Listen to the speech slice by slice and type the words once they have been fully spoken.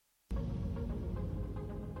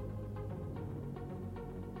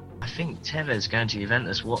think Tevez going to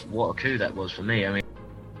Juventus, what a coup that was for me. I mean,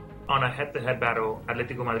 on a head-to-head battle,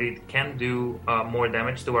 Atletico Madrid can do more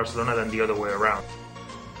damage to Barcelona than the other way around.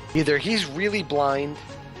 Either he's really blind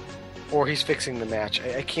or he's fixing the match.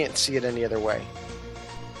 I can't see it any other way.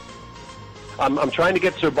 I'm trying to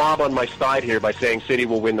get Sir Bob on my side here by saying City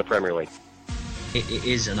will win the Premier League. It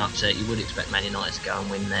is an upset. You would expect Man United to go and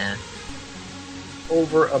win there.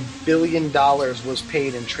 Over $1 billion was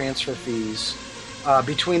paid in transfer fees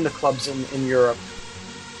between the clubs in Europe.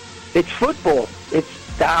 It's football. It's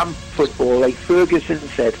damn football. Like Ferguson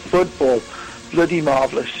said, football. Bloody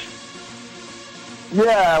marvellous.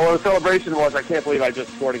 Yeah, well, the celebration was, I can't believe I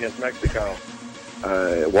just scored against Mexico.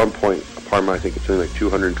 At one point, Parma, I think it's only like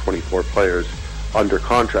 224 players under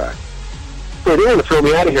contract. Hey, they want to throw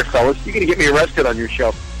me out of here, fellas. You're going to get me arrested on your show.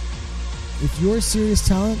 If you're a serious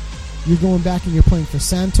talent, you're going back and you're playing for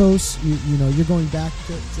Santos. You know, you're going back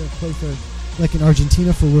to play for, like in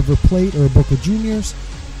Argentina, for River Plate or Boca Juniors,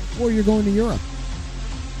 or you're going to Europe.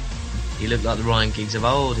 He looked like the Ryan Giggs of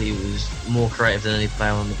old. He was more creative than any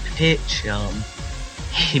player on the pitch.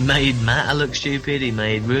 He made Mata look stupid. He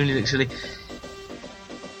made Rooney look silly.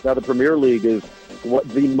 Now, the Premier League is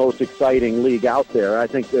the most exciting league out there. I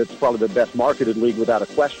think it's probably the best marketed league without a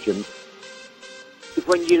question.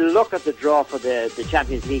 When you look at the draw for the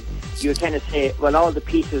Champions League, you kind of say, well, all the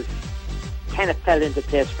pieces kind of fell into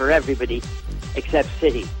place for everybody except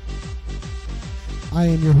City. I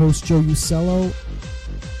am your host, Joe Usello.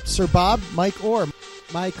 Sir Bob, Mike Orr.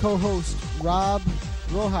 My co-host, Rob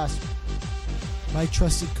Rojas. My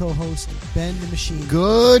trusted co-host, Ben the Machine.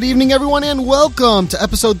 Good evening, everyone, and welcome to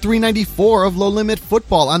episode 394 of Low Limit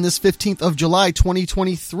Football on this 15th of July,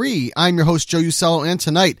 2023. I'm your host, Joe Usello, and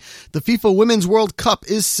tonight, the FIFA Women's World Cup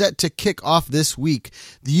is set to kick off this week.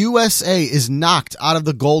 The USA is knocked out of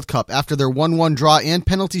the Gold Cup after their 1-1 draw and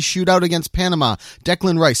penalty shootout against Panama.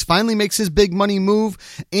 Declan Rice finally makes his big money move,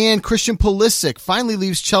 and Christian Pulisic finally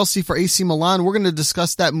leaves Chelsea for AC Milan. We're going to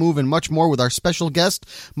discuss that move and much more with our special guest,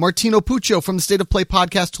 Martino Puccio from the State of Play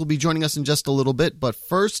podcast, will be joining us in just a little bit. But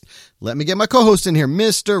first, let me get my co-host in here,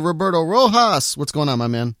 Mr. Roberto Rojas. What's going on, my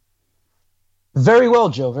man? Very well,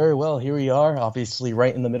 Joe. Very well. Here we are, obviously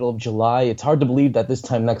right in the middle of July. It's hard to believe that this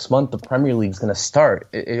time next month, the Premier League's going to start.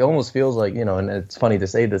 It almost feels like, and it's funny to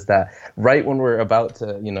say this, that right when we're about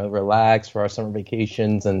to, relax for our summer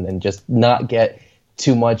vacations and just not get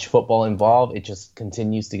too much football involved, it just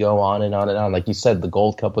continues to go on and on and on. Like you said, the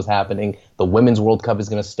Gold Cup was happening. The Women's World Cup is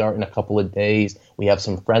going to start in a couple of days. We have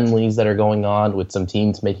some friendlies that are going on with some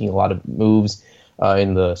teams making a lot of moves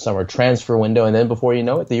in the summer transfer window. And then before you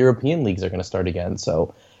know it, the European leagues are going to start again.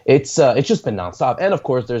 So it's just been nonstop. And of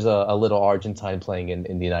course, there's a little Argentine playing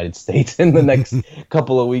in the United States in the next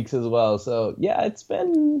couple of weeks as well. So yeah, it's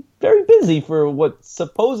been very busy for what's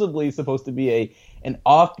supposedly supposed to be an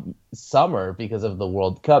off summer because of the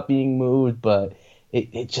World Cup being moved, but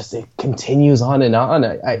it continues on and on.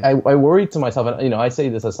 I worry to myself, and I say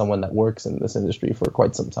this as someone that works in this industry for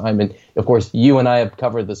quite some time, and of course you and I have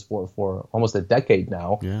covered this sport for almost a decade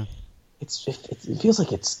now. Yeah, it feels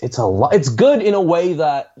like it's a lot. It's good in a way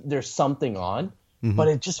that there's something on, but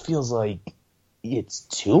it just feels like it's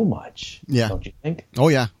too much. Yeah, don't you think? Oh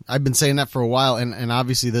yeah, I've been saying that for a while, and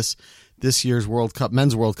obviously this year's World Cup,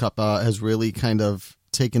 Men's World Cup, has really kind of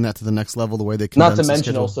taken that to the next level, the way they not to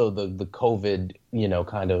mention also the COVID,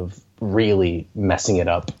 kind of really messing it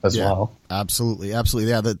up as well. Absolutely.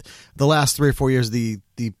 Yeah, the last 3 or 4 years, the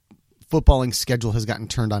footballing schedule has gotten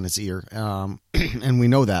turned on its ear, and we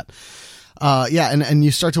know that. And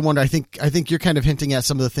you start to wonder. I think you're kind of hinting at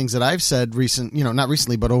some of the things that I've said not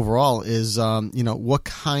recently, but overall is what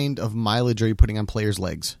kind of mileage are you putting on players'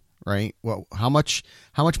 legs? Right. Well, how much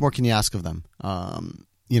more can you ask of them?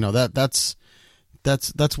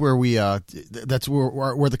 That's where we that's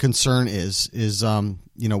where the concern is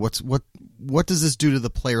what does this do to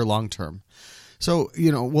the player long term? So,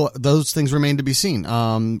 those things remain to be seen.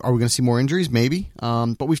 Are we going to see more injuries? Maybe.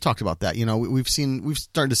 But we've talked about that. We've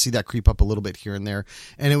started to see that creep up a little bit here and there,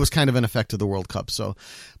 and it was kind of an effect of the World Cup. So,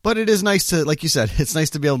 but it is nice to, like you said, it's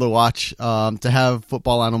nice to be able to watch, to have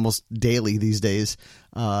football on almost daily these days,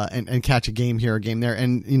 and catch a game here, a game there.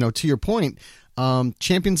 And, to your point,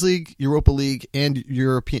 Champions League, Europa League, and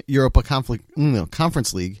Europa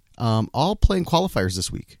Conference League, all playing qualifiers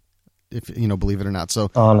this week. If believe it or not.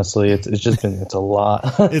 So honestly, it's a lot.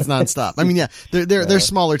 It's nonstop. I mean, yeah, they're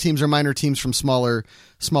smaller teams or minor teams from smaller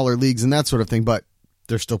leagues and that sort of thing, but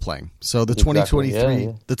they're still playing. So the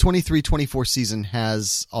 2023, the 23-24 season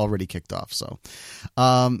has already kicked off. So,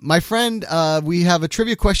 my friend, we have a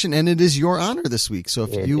trivia question, and it is your honor this week. So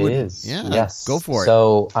if you would, yes, go for it.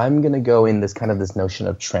 So I'm gonna go in this notion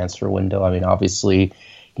of transfer window. I mean, obviously,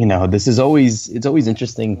 this is always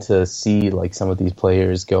interesting to see like some of these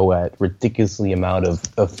players go at ridiculously amount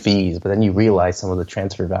of fees, but then you realize some of the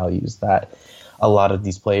transfer values that a lot of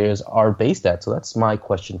these players are based at. So that's my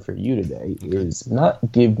question for you today: is I'm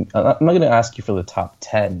not going to ask you for the top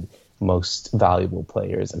 10 most valuable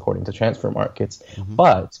players according to transfer markets,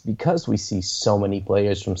 but because we see so many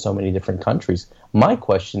players from so many different countries, my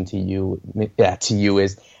question to you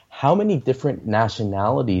is, how many different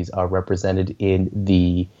nationalities are represented in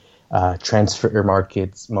the transfer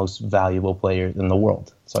market's most valuable players in the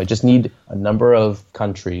world? So I just need a number of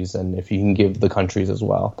countries, and if you can give the countries as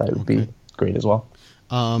well, that would be great as well.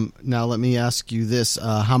 Now let me ask you this: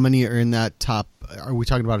 how many are in that top? Are we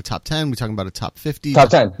talking about a top 10? Are we talking about a top 50? Top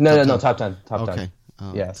 10. No, top 10. Top okay.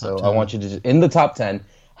 10. Yeah. So 10. I want you to in the top 10.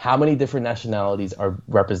 How many different nationalities are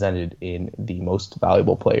represented in the most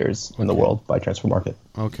valuable players in the world by transfer market?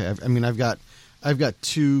 Okay. I've got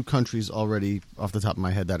 2 countries already off the top of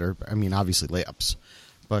my head that are, obviously layups,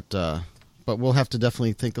 but we'll have to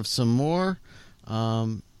definitely think of some more,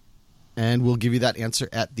 and we'll give you that answer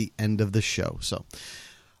at the end of the show. So,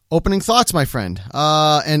 opening thoughts, my friend.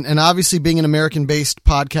 And obviously being an American-based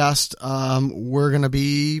podcast, we're going to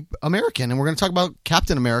be American, and we're going to talk about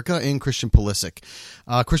Captain America in Christian Pulisic.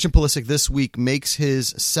 Christian Pulisic this week makes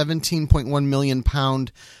his £17.1 million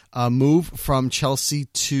move from Chelsea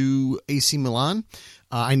to AC Milan.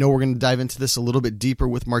 I know we're going to dive into this a little bit deeper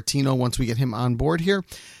with Martino once we get him on board here.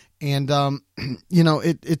 And,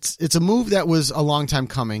 it's a move that was a long time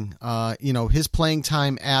coming. His playing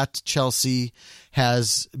time at Chelsea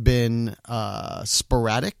has been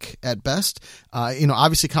sporadic at best.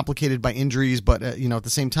 Obviously complicated by injuries, but, at the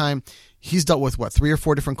same time, he's dealt with, 3 or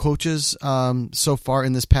 4 different coaches so far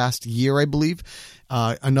in this past year, I believe.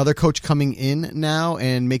 Another coach coming in now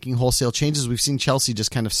and making wholesale changes. We've seen Chelsea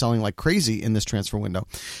just kind of selling like crazy in this transfer window.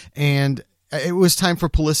 And it was time for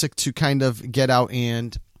Pulisic to kind of get out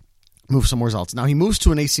and move somewhere else. Now he moves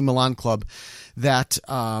to an AC Milan club that,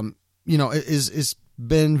 is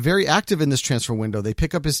been very active in this transfer window. They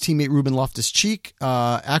pick up his teammate Ruben Loftus-Cheek.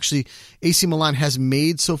 Actually, AC Milan has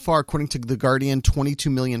made so far, according to The Guardian,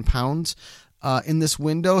 £22 million in this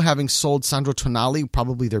window, having sold Sandro Tonali,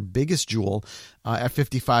 probably their biggest jewel, at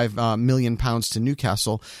 £55 million to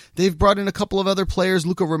Newcastle. They've brought in a couple of other players,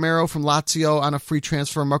 Luca Romero from Lazio on a free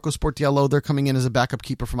transfer, Marco Sportiello, they're coming in as a backup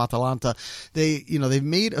keeper from Atalanta. They've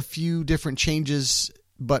made a few different changes,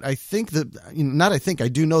 but I think that, I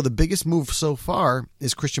do know the biggest move so far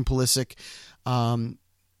is Christian Pulisic.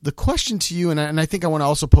 The question to you, and I think I want to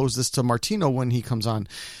also pose this to Martino when he comes on,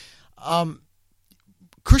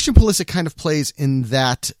 Christian Pulisic kind of plays in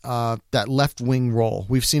that left wing role.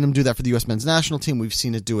 We've seen him do that for the U.S. men's national team. We've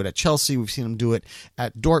seen it do it at Chelsea. We've seen him do it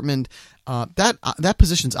at Dortmund. That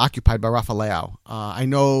position's occupied by Rafa Leao. I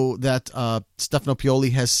know that Stefano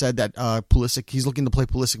Pioli has said that Pulisic, he's looking to play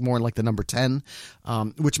Pulisic more in like the number 10,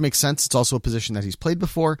 which makes sense. It's also a position that he's played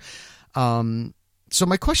before. So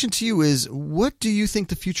my question to you is, what do you think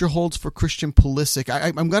the future holds for Christian Pulisic?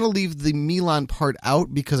 I'm going to leave the Milan part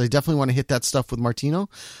out because I definitely want to hit that stuff with Martino.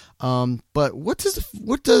 But what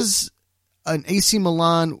does an AC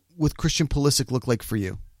Milan with Christian Pulisic look like for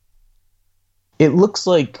you? It looks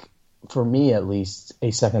like, for me at least,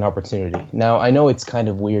 a second opportunity. Now, I know it's kind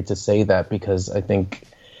of weird to say that because I think,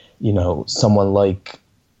 someone like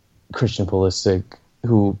Christian Pulisic,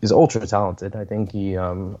 who is ultra talented, I think he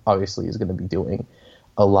obviously is going to be doing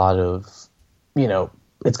a lot of,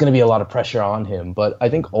 it's going to be a lot of pressure on him. But I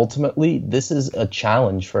think ultimately this is a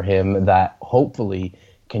challenge for him that hopefully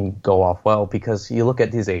can go off well, because you look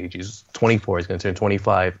at his age, he's 24, he's going to turn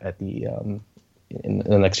 25 at the in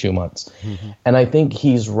the next few months. Mm-hmm. And I think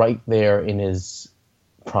he's right there in his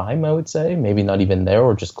prime, I would say, maybe not even there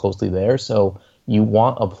or just closely there. So you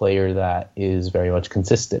want a player that is very much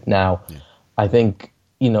consistent. Now, I think,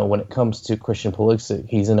 when it comes to Christian Pulisic,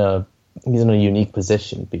 he's in a unique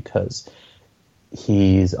position because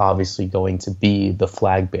he's obviously going to be the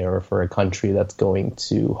flag bearer for a country that's going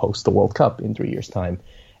to host the World Cup in 3 years' time.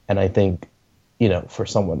 And I think, for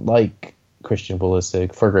someone like Christian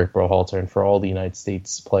Pulisic, for Greg Berhalter, and for all the United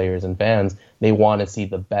States players and fans, they want to see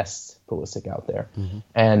the best Pulisic out there. Mm-hmm.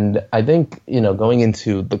 And I think, going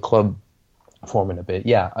into the club form in a bit,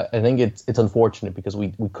 I think it's unfortunate because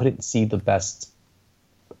we couldn't see the best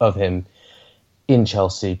of him in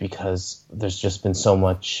Chelsea because there's just been so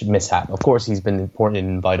much mishap. Of course, he's been important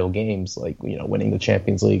in vital games like, winning the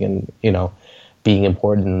Champions League and, being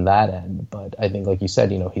important in that end. But I think, like you said,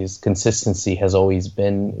 his consistency has always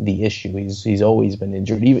been the issue. He's always been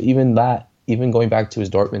injured, even going back to his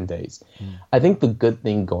Dortmund days. I think the good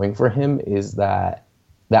thing going for him is that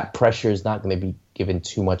pressure is not going to be given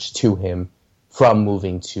too much to him from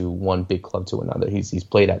moving to one big club to another. He's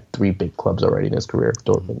played at 3 big clubs already in his career: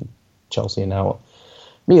 Dortmund, Chelsea, and now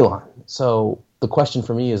Milan. So the question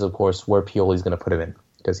for me is, of course, where Pioli's going to put him in,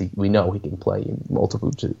 because we know he can play in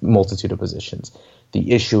multitude of positions.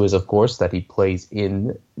 The issue is, of course, that he plays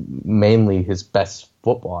in mainly his best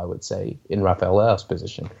football, I would say, in Rafael Leao's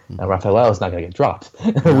position. Now, Rafael Leao is not going to get dropped.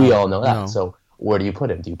 We all know that. No. So where do you put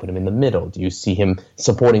him? Do you put him in the middle? Do you see him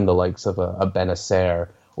supporting the likes of a Benacer?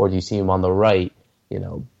 Or do you see him on the right,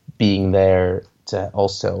 being there to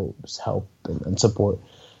also help and support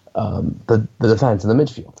the defense in the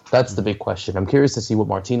midfield? That's the big question. I'm curious to see what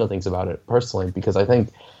Martino thinks about it personally, because I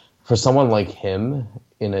think for someone like him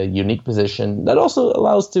in a unique position, that also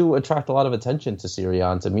allows to attract a lot of attention to Serie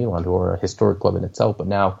A and to Milan, who are a historic club in itself. But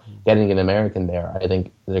now getting an American there, I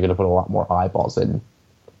think they're going to put a lot more eyeballs in.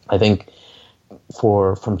 I think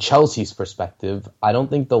from Chelsea's perspective, I don't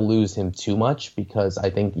think they'll lose him too much, because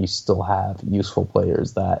I think you still have useful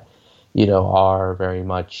players that, are very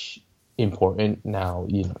much important. Now,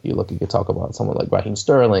 you could talk about someone like Raheem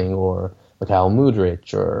Sterling or Mikhail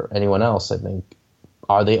Mudryk or anyone else. I think,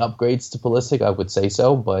 are they upgrades to Pulisic? I would say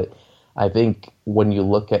so, but I think when you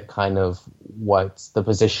look at kind of what the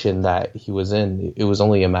position that he was in, it was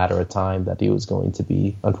only a matter of time that he was going to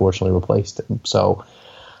be unfortunately replaced. So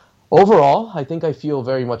overall, I think I feel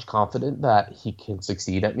very much confident that he can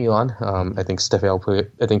succeed at Milan. I think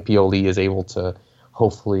Pioli is able to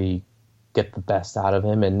hopefully get the best out of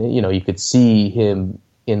him, and you could see him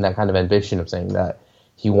in that kind of ambition of saying that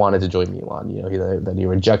he wanted to join Milan. That he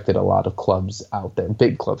rejected a lot of clubs out there,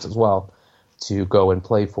 big clubs as well, to go and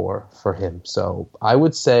play for him. So I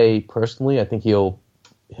would say personally, I think he'll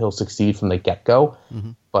succeed from the get-go.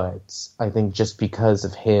 Mm-hmm. But I think just because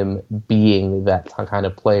of him being that kind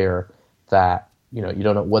of player that, you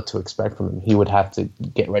don't know what to expect from him, he would have to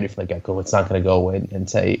get ready from the get-go. It's not going to go in and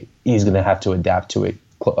say he's going to have to adapt to it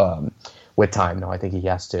with time. No, I think he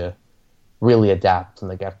has to really adapt from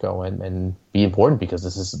the get-go and be important, because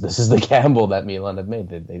this is the gamble that Milan have made.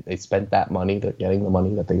 They spent that money. They're getting the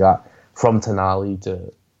money that they got from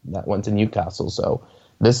Tonali that went to Newcastle. So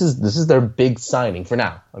this is their big signing for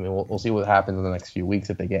now. I mean, we'll see what happens in the next few weeks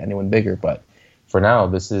if they get anyone bigger. But for now,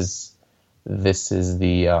 this is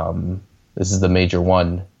the major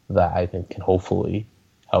one that I think can hopefully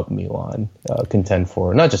help Milan contend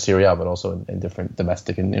for not just Serie A, but also in different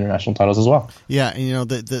domestic and international titles as well. Yeah, and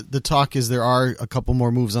the talk is there are a couple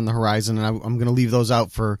more moves on the horizon, and I'm going to leave those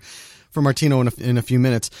out for Martino in a few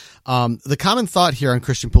minutes. The common thought here on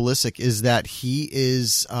Christian Pulisic is that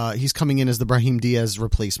he's coming in as the Brahim Diaz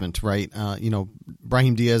replacement, right?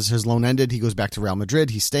 Brahim Diaz, his loan ended. He goes back to Real Madrid.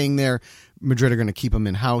 He's staying there. Madrid are going to keep him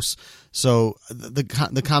in-house. So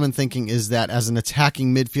the common thinking is that as an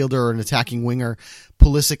attacking midfielder or an attacking winger,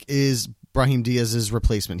 Pulisic is Brahim Diaz's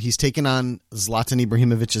replacement. He's taken on Zlatan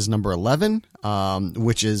Ibrahimovic's number 11,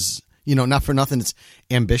 which is, not for nothing, it's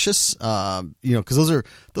ambitious, because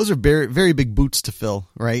those are very, very big boots to fill,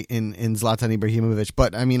 right, in Zlatan Ibrahimovic.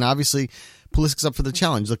 But, I mean, obviously, Pulisic's up for the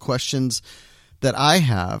challenge. The questions that I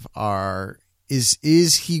have are,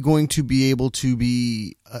 is he going to be able to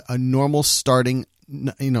be a normal starting,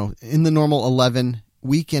 in the normal 11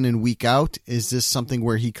 week in and week out? Is this something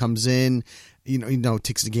where he comes in,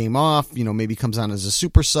 takes the game off, maybe comes on as a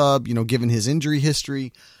super sub, given his injury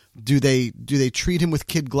history? Do they treat him with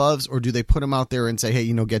kid gloves, or do they put him out there and say, hey,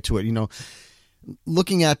 get to it?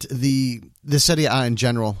 Looking at the Serie A in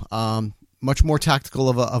general, much more tactical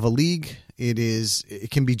of a league. It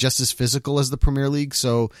can be just as physical as the Premier League.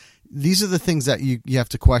 So these are the things that you have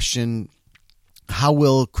to question. How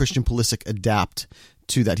will Christian Pulisic adapt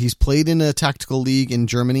to that? He's played in a tactical league in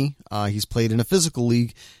Germany. He's played in a physical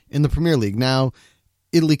league in the Premier League. Now,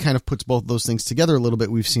 Italy kind of puts both those things together a little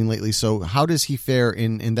bit, we've seen lately. So how does he fare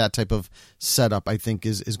in that type of setup, I think,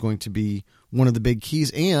 is going to be one of the big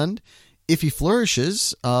keys. And if he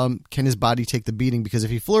flourishes, can his body take the beating? Because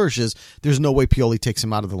if he flourishes, there's no way Pioli takes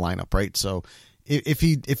him out of the lineup, right? So if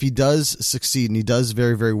he does succeed and he does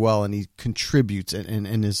very, very well and he contributes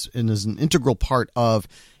and is an integral part of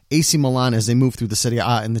AC Milan as they move through the Serie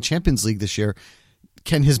A and the Champions League this year,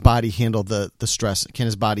 can his body handle the stress? Can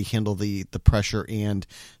his body handle the pressure and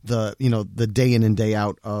the day in and day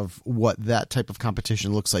out of what that type of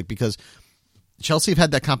competition looks like? Because Chelsea have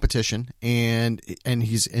had that competition and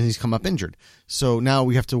he's come up injured. So now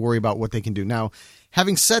we have to worry about what they can do. Now,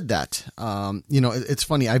 having said that, it's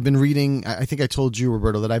funny. I've been reading, I think I told you,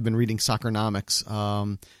 Roberto, that I've been reading Soccernomics.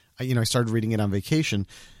 I started reading it on vacation,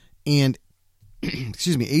 and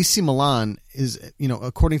excuse me, AC Milan is,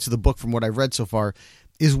 according to the book, from what I've read so far,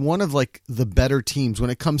 is one of like the better teams when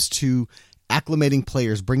it comes to acclimating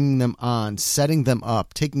players, bringing them on, setting them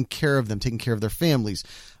up, taking care of them, taking care of their families,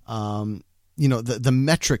 the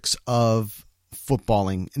metrics of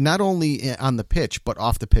footballing, not only on the pitch, but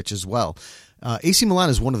off the pitch as well. AC Milan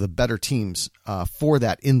is one of the better teams for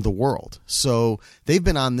that in the world. So they've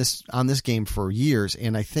been on this game for years,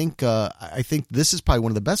 and I think this is probably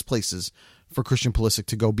one of the best places for Christian Pulisic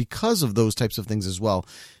to go because of those types of things as well.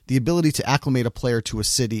 The ability to acclimate a player to a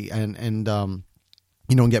city and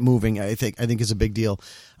get moving, I think is a big deal.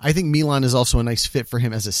 I think Milan is also a nice fit for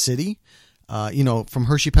him as a city. From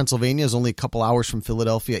Hershey, Pennsylvania is only a couple hours from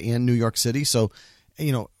Philadelphia and New York City. So,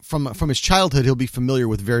 from his childhood, he'll be familiar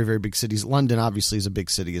with very, very big cities. London obviously is a big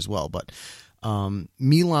city as well, but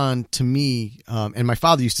Milan to me, and my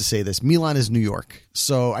father used to say this, Milan is New York.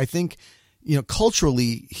 So I think,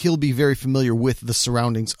 culturally he'll be very familiar with the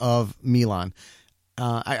surroundings of Milan.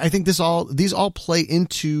 I think these all play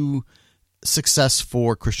into success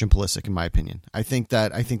for Christian Pulisic, in my opinion. I think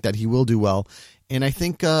that he will do well, and I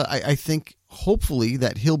think hopefully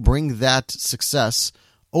that he'll bring that success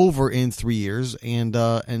over in 3 years and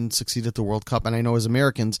succeed at the World Cup. And I know as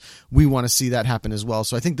Americans, we want to see that happen as well.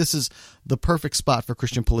 So I think this is the perfect spot for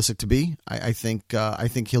Christian Pulisic to be. I think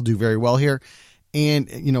he'll do very well here. And,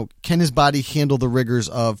 can his body handle the rigors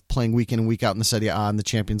of playing week in and week out in the Serie A and the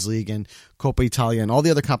Champions League and Coppa Italia and all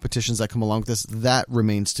the other competitions that come along with this? That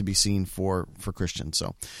remains to be seen for Christian.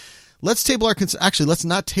 So let's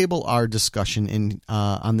not table our discussion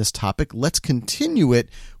on this topic. Let's continue it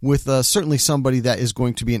with certainly somebody that is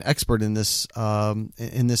going to be an expert in this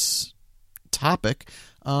topic,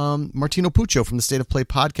 Martino Puccio from the State of Play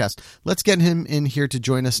podcast. Let's get him in here to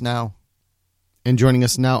join us now. And joining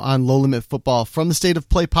us now on Low Limit Football from the State of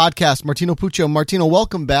Play podcast, Martino Puccio. Martino,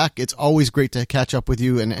 welcome back. It's always great to catch up with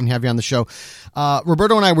you and have you on the show.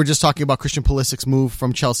 Roberto and I were just talking about Christian Pulisic's move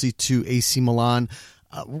from Chelsea to AC Milan.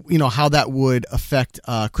 How that would affect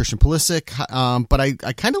Christian Pulisic. But I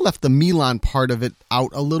kind of left the Milan part of it out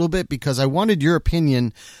a little bit because I wanted your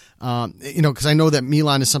opinion, because I know that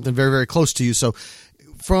Milan is something very, very close to you. So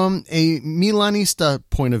from a Milanista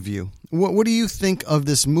point of view, what do you think of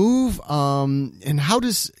this move? And how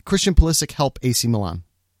does Christian Pulisic help AC Milan?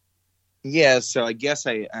 Yeah, so I guess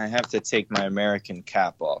I have to take my American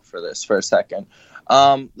cap off for this for a second.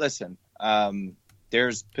 Listen,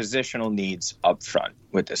 there's positional needs up front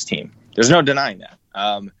with this team. There's no denying that.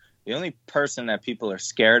 The only person that people are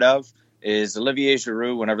scared of is Olivier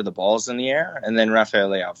Giroud whenever the ball's in the air, and then Rafael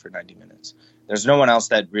Leao for 90 minutes. There's no one else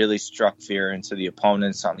that really struck fear into the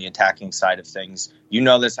opponents on the attacking side of things. You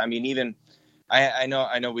know this. I mean, even I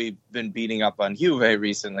know we've been beating up on Juve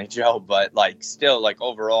recently, Joe, but still,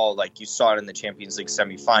 overall, you saw it in the Champions League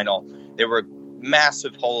semifinal. There were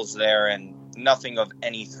massive holes there and nothing of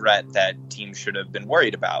any threat that teams should have been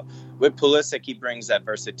worried about. With Pulisic, he brings that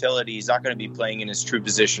versatility. He's not going to be playing in his true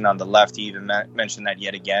position on the left. He even mentioned that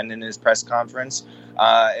yet again in his press conference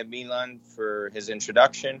at Milan for his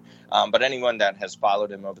introduction. But anyone that has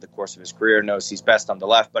followed him over the course of his career knows he's best on the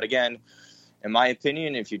left. But again, in my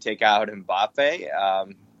opinion, if you take out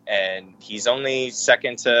Mbappe, and he's only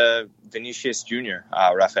second to Vinicius Jr.,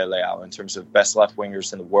 Rafael Leao, in terms of best left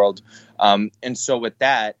wingers in the world. And so with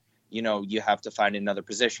that, you have to find another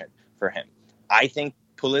position for him. I think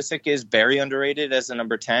Pulisic is very underrated as a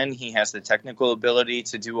number 10. He has the technical ability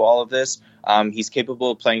to do all of this. He's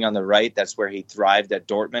capable of playing on the right. That's where he thrived at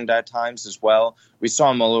Dortmund at times as well. We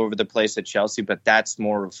saw him all over the place at Chelsea, but that's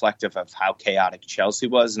more reflective of how chaotic Chelsea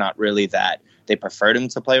was, not really that they preferred him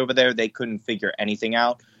to play over there. They couldn't figure anything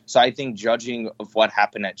out. So I think judging of what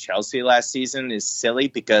happened at Chelsea last season is silly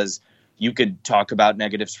because you could talk about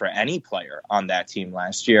negatives for any player on that team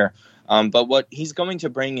last year. But what he's going to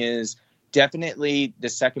bring is definitely the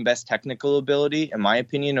second best technical ability, in my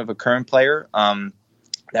opinion, of a current player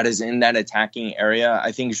that is in that attacking area.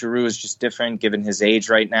 I think Giroud is just different given his age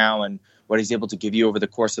right now and what he's able to give you over the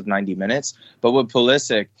course of 90 minutes. But with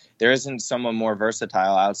Pulisic, there isn't someone more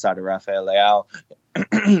versatile outside of Rafael Leao.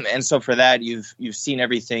 And so for that, you've seen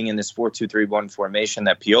everything in this 4-2-3-1 formation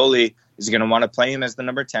that Pioli is going to want to play him as the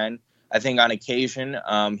number 10. I think on occasion,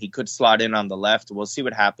 he could slot in on the left. We'll see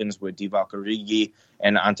what happens with Divock Origi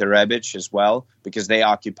and Ante Rebic as well, because they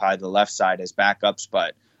occupy the left side as backups.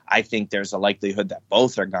 But I think there's a likelihood that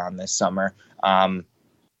both are gone this summer, and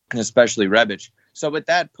especially Rebic. So with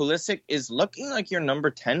that, Pulisic is looking like your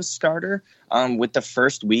number 10 starter with the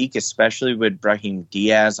first week, especially with Brahim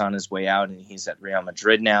Diaz on his way out, and he's at Real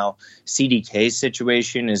Madrid now. CDK's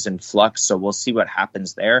situation is in flux, so we'll see what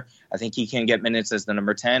happens there. I think he can get minutes as the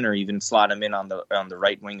number 10 or even slot him in on the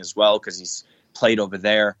right wing as well because he's played over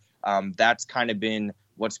there. That's kind of been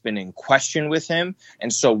what's been in question with him.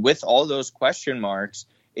 And so with all those question marks,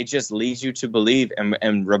 it just leads you to believe,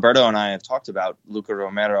 and Roberto and I have talked about Luca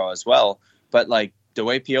Romero as well, but like the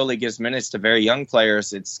way Pioli gives minutes to very young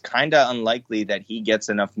players, it's kind of unlikely that he gets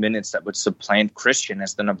enough minutes that would supplant Christian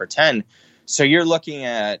as the number 10. So you're looking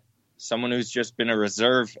at someone who's just been a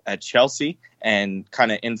reserve at Chelsea and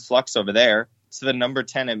kind of in flux over there to the number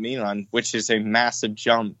 10 at Milan, which is a massive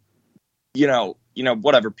jump.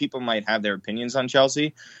 Whatever, people might have their opinions on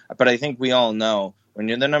Chelsea, but I think we all know when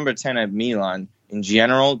you're the number 10 at Milan, in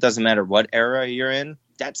general, doesn't matter what era you're in,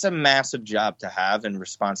 that's a massive job to have and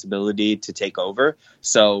responsibility to take over.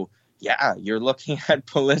 So, yeah, you're looking at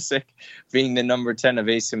Pulisic being the number 10 of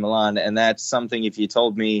AC Milan, and that's something if you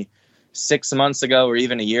told me 6 months ago or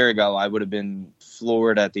even a year ago, I would have been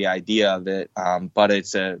floored at the idea of it. But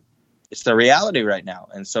it's the reality right now,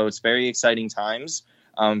 and so it's very exciting times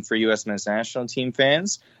for U.S. men's national team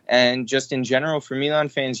fans, and just in general for Milan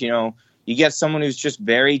fans. You get someone who's just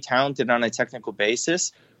very talented on a technical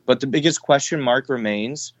basis, but the biggest question mark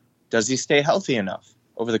remains: does he stay healthy enough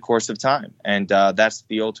over the course of time? And that's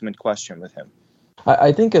the ultimate question with him.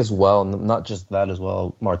 I think as well, not just that as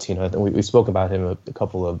well, Martino. I think we spoke about him a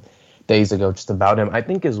couple of days ago, just about him. I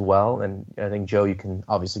think as well, and I think, Joe, you can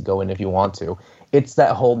obviously go in if you want to, it's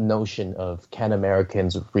that whole notion of can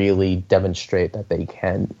Americans really demonstrate that they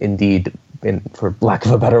can indeed, for lack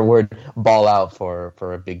of a better word, ball out for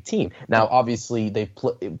a big team. Now, obviously,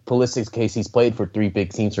 Pulisic's case, he's played for 3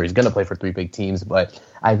 big teams, or he's going to play for 3 big teams, but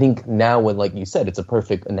I think now when, like you said, it's a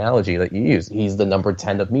perfect analogy that you use. He's the number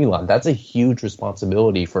 10 of Milan. That's a huge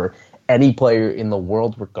responsibility for any player in the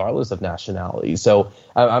world, regardless of nationality. So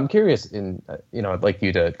I'm curious, I'd like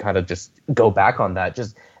you to kind of just go back on that,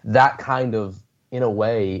 just that kind of, in a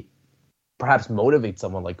way, perhaps motivate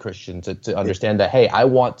someone like Christian to understand that, hey, I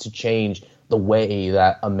want to change the way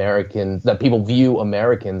that people view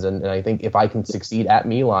Americans. And I think if I can succeed at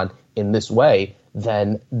Milan in this way,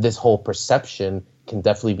 then this whole perception can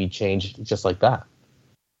definitely be changed just like that.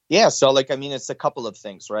 Yeah. So it's a couple of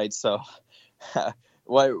things, right? So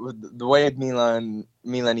the way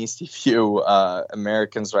Milanisti view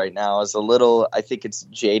Americans right now is a little, I think it's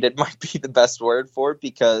jaded might be the best word for it,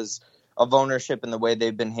 because of ownership and the way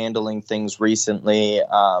they've been handling things recently.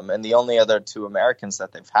 And the only other 2 Americans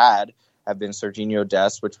that they've had have been Serginho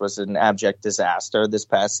Dest, which was an abject disaster this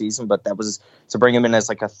past season, but that was to bring him in as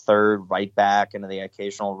like a third right back and the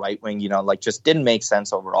occasional right wing, just didn't make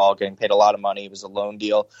sense overall, getting paid a lot of money. It was a loan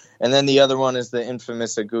deal. And then the other one is the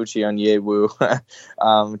infamous Aguchi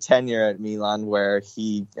Onyewu tenure at Milan, where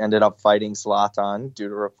he ended up fighting Zlatan due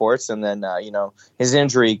to reports. And then, his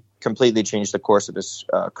injury completely changed the course of his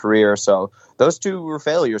career. So those 2 were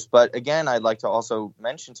failures. But again, I'd like to also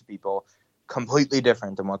mention to people, completely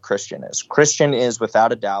different than what Christian is. Christian is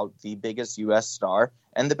without a doubt the biggest U.S. star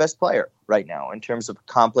and the best player right now in terms of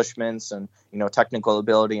accomplishments and, technical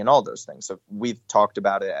ability and all those things. So we've talked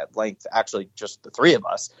about it at length, actually just the 3 of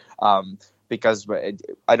us, because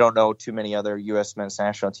I don't know too many other U.S. men's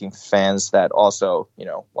national team fans that also,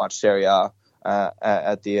 watch Serie A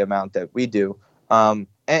at the amount that we do. And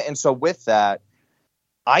so with that,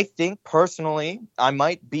 I think personally, I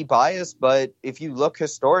might be biased, but if you look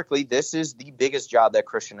historically, this is the biggest job that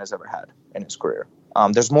Christian has ever had in his career.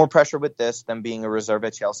 There's more pressure with this than being a reserve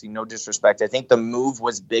at Chelsea. No disrespect. I think the move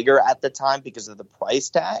was bigger at the time because of the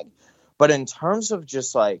price tag. But in terms of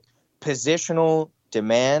just like positional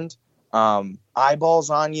demand,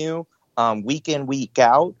 eyeballs on you, week in, week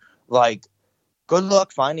out, like good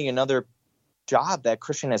luck finding another job that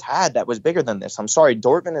Christian has had that was bigger than this. I'm sorry,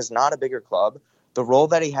 Dortmund is not a bigger club. The role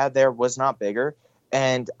that he had there was not bigger.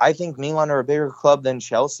 And I think Milan are a bigger club than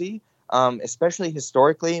Chelsea, especially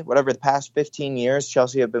historically. Whatever the past 15 years,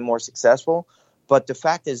 Chelsea have been more successful. But the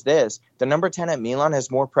fact is this, the number 10 at Milan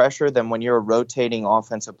has more pressure than when you're a rotating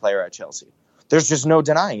offensive player at Chelsea. There's just no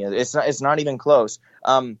denying it. It's not even close.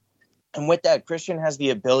 And with that, Christian has the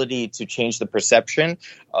ability to change the perception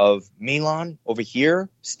of Milan over here,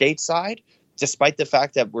 stateside, despite the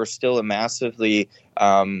fact that we're still a massively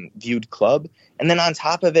viewed club. And then on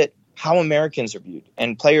top of it, how Americans are viewed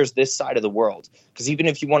and players this side of the world. Because even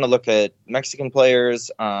if you want to look at Mexican players,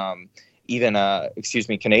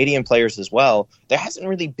 Canadian players as well, there hasn't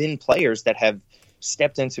really been players that have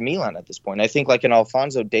stepped into Milan at this point. I think like an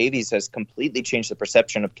Alphonso Davies has completely changed the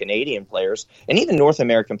perception of Canadian players and even North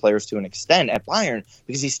American players to an extent at Bayern,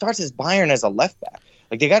 because he starts his Bayern as a left back.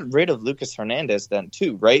 Like they got rid of Lucas Hernandez then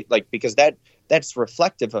too, right? Like because that's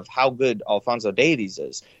reflective of how good Alphonso Davies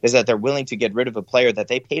is that they're willing to get rid of a player that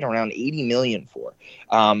they paid around $80 million for.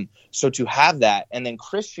 So to have that, and then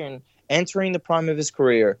Christian entering the prime of his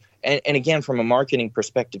career, and again, from a marketing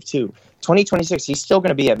perspective too, 2026, he's still going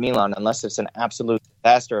to be at Milan unless it's an absolute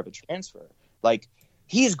disaster of a transfer. Like,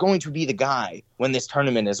 he's going to be the guy when this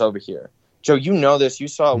tournament is over here. Joe, you know this. You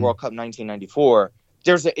saw World Cup 1994.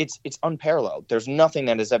 It's unparalleled. There's nothing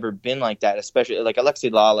that has ever been like that, especially like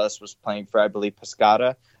Alexi Lalas was playing for, I believe,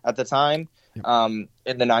 Pescara at the time in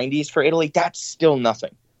the 90s for Italy. That's still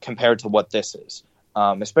nothing compared to what this is,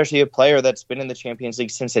 especially a player that's been in the Champions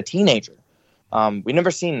League since a teenager. We've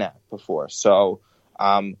never seen that before. So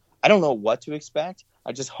I don't know what to expect.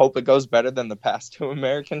 I just hope it goes better than the past 2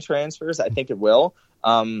 American transfers. I think it will.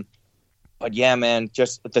 But yeah, man,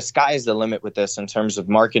 just the sky is the limit with this in terms of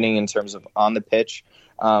marketing, in terms of on the pitch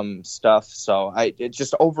stuff. So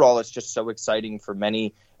overall, it's just so exciting for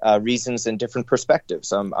many reasons and different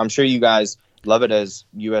perspectives. I'm sure you guys love it as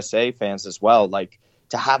USA fans as well. Like,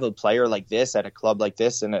 to have a player like this at a club like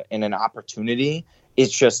this in an opportunity,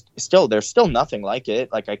 it's just there's still nothing like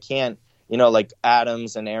it. Like, I can't, like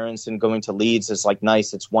Adams and Aronson going to Leeds is like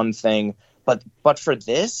nice. It's one thing, but for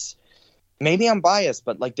this, maybe I'm biased,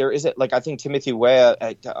 but like there isn't, like I think Timothy Weah,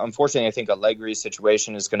 unfortunately, I think Allegri's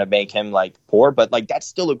situation is going to make him like poor, but like that's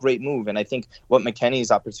still a great move. And I think what McKennie's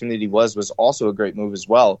opportunity was also a great move as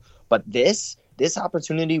well. But this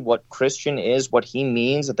opportunity, what Christian is, what he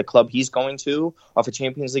means at the club he's going to off a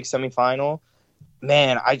Champions League semifinal,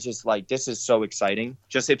 man, I just like, this is so exciting.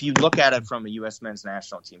 Just if you look at it from a U.S. men's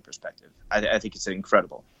national team perspective, I think it's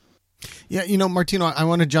incredible. Yeah, Martino, I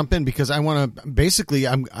want to jump in because I want to basically,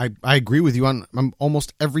 I agree with you on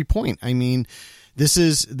almost every point. I mean, this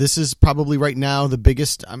is probably right now the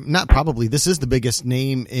biggest, this is the biggest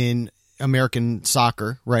name in American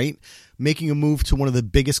soccer, right? Making a move to one of the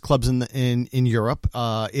biggest clubs in Europe.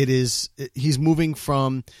 He's moving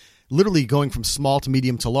from literally going from small to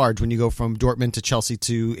medium to large when you go from Dortmund to Chelsea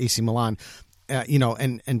to AC Milan.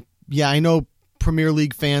 And yeah, I know Premier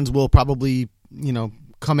League fans will probably,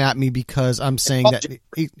 come at me because I'm saying that.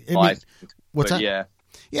 What's that? Yeah,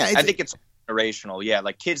 I think it's generational. Yeah,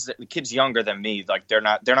 like kids younger than me, like they're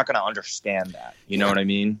not going to understand that. You know what I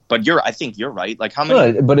mean? But I think you're right. Like how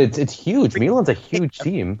many? But it's huge. Milan's a huge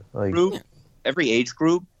team. Like every age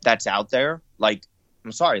group that's out there. Like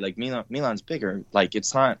I'm sorry, like Milan's bigger. Like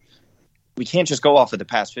it's not. We can't just go off of the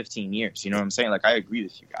past 15 years. You know what I'm saying? Like I agree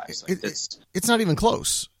with you guys. Like, it's not even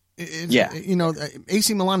close.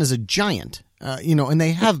 AC Milan is a giant. And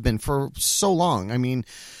they have been for so long. I mean,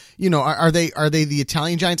 are they the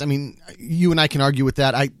Italian giants? I mean, you and I can argue with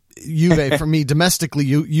that. Juve, for me, domestically,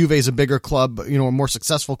 Juve is a bigger club, a more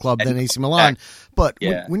successful club than AC Milan. But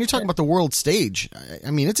when you're talking about the world stage,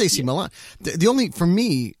 I mean, it's AC Milan. The only, for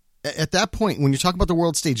me, at that point, when you're talking about the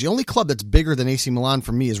world stage, the only club that's bigger than AC Milan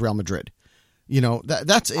for me is Real Madrid.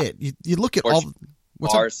 That's it. You look at all.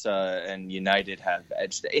 Barca and United have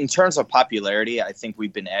edged. In terms of popularity, I think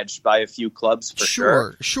we've been edged by a few clubs for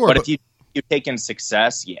sure. Sure. But if you take in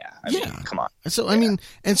success, I mean, come on. So, I mean,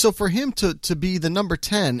 and so for him to be the number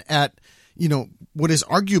 10 at, what is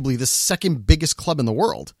arguably the second biggest club in the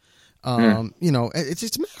world,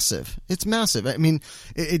 it's massive. It's massive. I mean,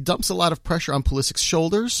 it dumps a lot of pressure on Pulisic's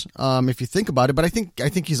shoulders, if you think about it, but I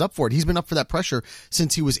think he's up for it. He's been up for that pressure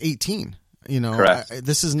since he was 18. Correct.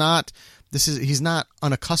 He's not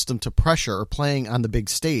unaccustomed to pressure or playing on the big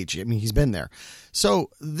stage. I mean, he's been there. So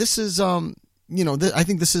this is, I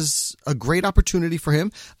think this is a great opportunity for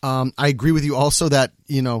him. I agree with you also that,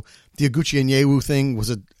 the Iguchi Onyewu thing was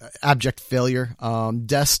an abject failure.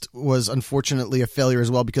 Dest was unfortunately a failure as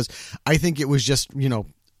well because I think it was just,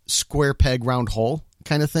 square peg, round hole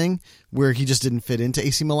kind of thing where he just didn't fit into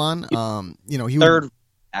AC Milan. He third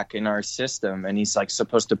back in our system, and he's like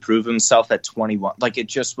supposed to prove himself at 21. Like it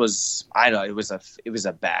just was, I don't know, it was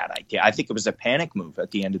a bad idea. I think it was a panic move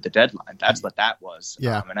at the end of the deadline. That's what that was.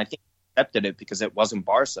 Yeah. And I think he accepted it because it wasn't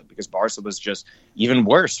Barca, because Barca was just even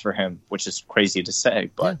worse for him, which is crazy to say,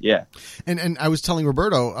 but yeah. And I was telling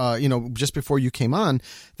Roberto, just before you came on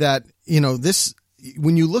that, this,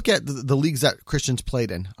 when you look at the leagues that Christian's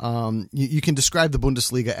played in, you can describe the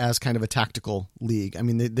Bundesliga as kind of a tactical league. I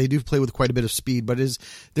mean, they do play with quite a bit of speed, but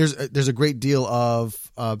there's a great deal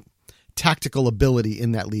of tactical ability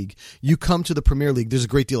in that league. You come to the Premier League, there's a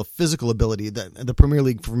great deal of physical ability. The Premier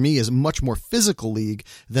League for me is a much more physical league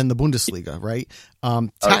than the Bundesliga, right?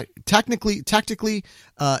 Tactically,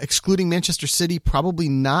 excluding Manchester City, probably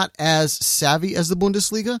not as savvy as the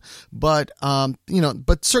Bundesliga, but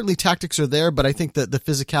but certainly tactics are there. But I think that the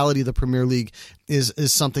physicality of the Premier League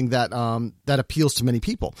is something that appeals to many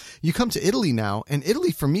people. You come to Italy now, and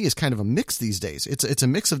Italy for me is kind of a mix these days. It's a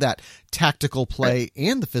mix of that tactical play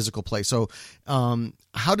and the physical play. So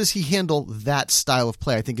how does he handle that style of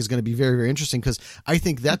play? I think is going to be very, very interesting because I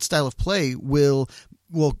think that style of play will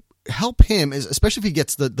help him, especially if he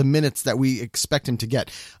gets the minutes that we expect him to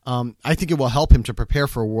get. I think it will help him to prepare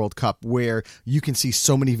for a World Cup where you can see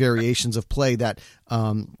so many variations of play that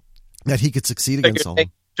he could succeed against all.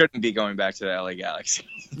 Shouldn't be going back to the LA Galaxy.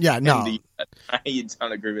 Yeah, no. You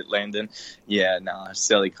don't agree with Landon? Yeah, no,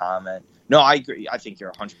 silly comment. No, I agree. I think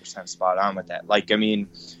you're 100% spot on with that. Like, I mean,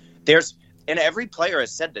 and every player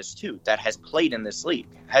has said this too, that has played in this league,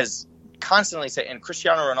 has constantly said, and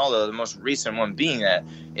Cristiano Ronaldo, the most recent one, being that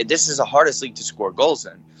this is the hardest league to score goals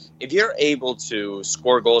in. If you're able to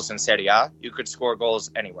score goals in Serie A, you could score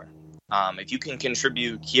goals anywhere. If you can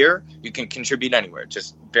contribute here, you can contribute anywhere.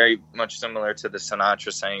 Just very much similar to the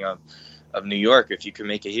Sinatra saying of New York. If you can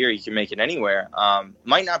make it here, you can make it anywhere.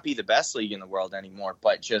 Might not be the best league in the world anymore,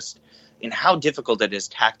 but just in how difficult it is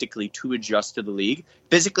tactically to adjust to the league.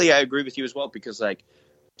 Physically, I agree with you as well, because like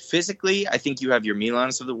physically, I think you have your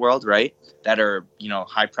Milans of the world, right? That are,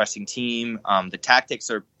 high pressing team. The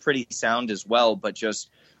tactics are pretty sound as well, but just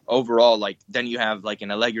overall, like then you have like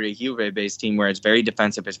an Allegri Juve based team where it's very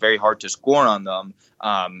defensive. It's very hard to score on them.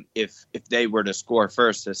 If they were to score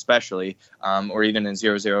first, especially, or even in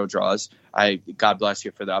 0-0 draws, God bless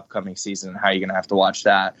you for the upcoming season. How are you going to have to watch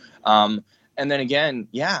that? And then again,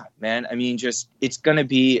 yeah, man, I mean, just it's going to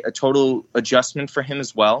be a total adjustment for him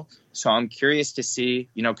as well. So I'm curious to see,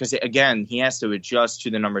 because again, he has to adjust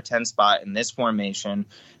to the number 10 spot in this formation.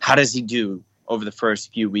 How does he do over the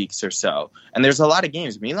first few weeks or so? And there's a lot of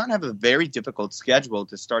games. Milan have a very difficult schedule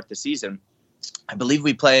to start the season. I believe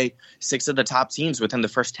we play 6 of the top teams within the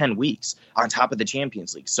first 10 weeks on top of the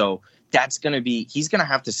Champions League. So he's going to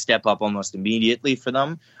have to step up almost immediately for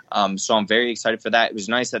them. So I'm very excited for that. It was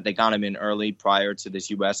nice that they got him in early prior to this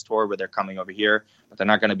U.S. tour where they're coming over here, but they're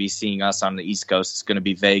not going to be seeing us on the East Coast. It's going to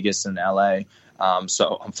be Vegas and L.A.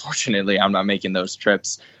 So unfortunately, I'm not making those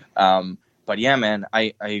trips. But yeah, man,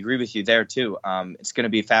 I agree with you there too. It's going to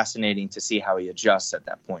be fascinating to see how he adjusts at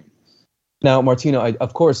that point. Now, Martino,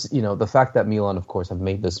 of course, the fact that Milan, of course, have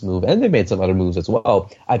made this move, and they made some other moves as well.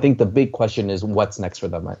 I think the big question is what's next for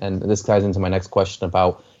them. And this ties into my next question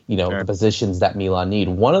about, Sure. the positions that Milan need.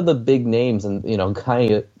 One of the big names, and,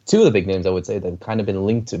 kind of two of the big names, I would say, that have kind of been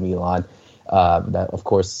linked to Milan, that, of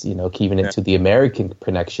course, keeping it to the American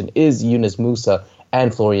connection, is Yunus Musa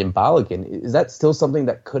and Florian Balogun. Is that still something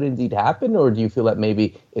that could indeed happen, or do you feel that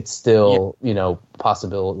maybe it's still,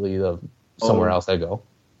 possibility of somewhere else they go?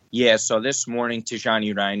 Yeah, so this morning,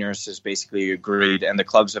 Tijani Reinders has basically agreed, and the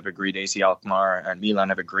clubs have agreed, AC Alkmaar and Milan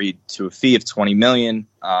have agreed to a fee of 20 million.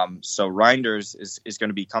 So Reinders is going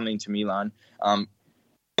to be coming to Milan.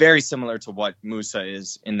 Very similar to what Musa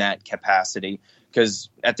is in that capacity, because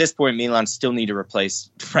at this point, Milan still need to replace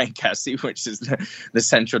Frank Kessie, which is the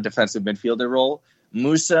central defensive midfielder role.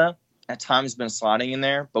 Musa at times been slotting in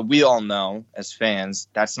there, but we all know as fans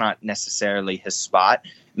that's not necessarily his spot.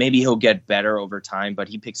 Maybe he'll get better over time, but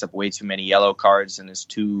he picks up way too many yellow cards and is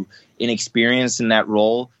too inexperienced in that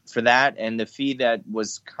role for that. And the fee that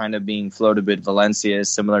was kind of being floated with Valencia is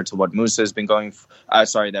similar to what Musa has been that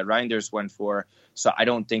Reinders went for. So I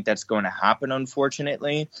don't think that's going to happen,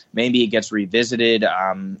 unfortunately. Maybe it gets revisited.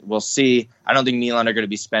 We'll see. I don't think Milan are going to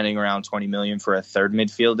be spending around 20 million for a third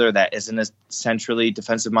midfielder that isn't a centrally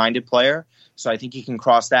defensive-minded player. So I think you can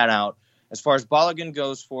cross that out. As far as Balogun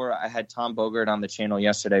goes I had Tom Bogert on the channel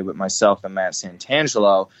yesterday with myself and Matt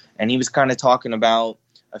Santangelo, and he was kind of talking about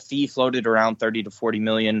a fee floated around 30 to 40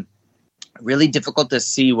 million. Really difficult to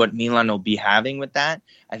see what Milan will be having with that.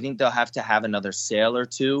 I think they'll have to have another sale or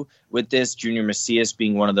two with this. Junior Macias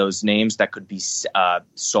being one of those names that could be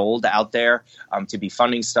sold out there to be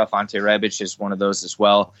funding stuff. Ante Rebic is one of those as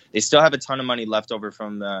well. They still have a ton of money left over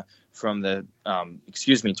from the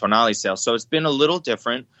Tonali sale. So it's been a little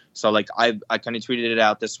different. So like I kind of tweeted it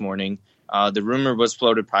out this morning. The rumor was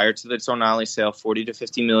floated prior to the Tonali sale, 40 to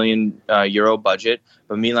 50 million euro budget.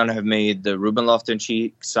 But Milan have made the Ruben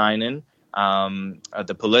Loftus-Cheek sign-in,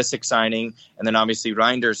 the Pulisic signing, and then obviously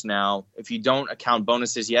Reinders now. If you don't account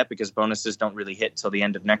bonuses yet, because bonuses don't really hit till the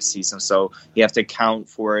end of next season, so you have to account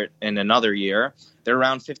for it in another year. They're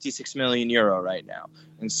around 56 million euro right now.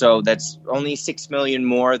 And so that's only 6 million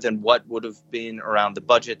more than what would have been around the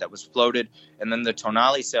budget that was floated. And then the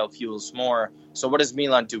Tonali sale fuels more. So what does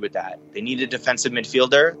Milan do with that? They need a defensive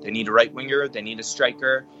midfielder. They need a right winger. They need a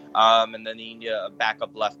striker. And then they need a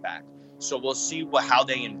backup left back. So we'll see how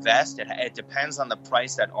they invest. It depends on the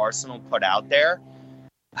price that Arsenal put out there.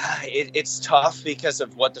 It's tough because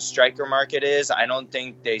of what the striker market is. I don't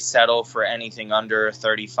think they settle for anything under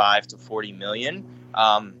 35 to 40 million.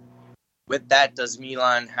 With that, does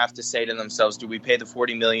Milan have to say to themselves, do we pay the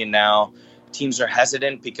 40 million now teams are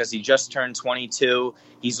hesitant because he just turned 22.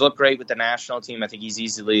 He's looked great with the national team. I think he's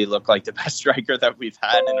easily looked like the best striker that we've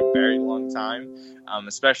had in a very long time,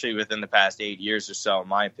 especially within the past 8 years or so, in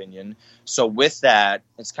my opinion. So with that,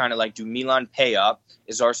 it's kind of like, do Milan pay up?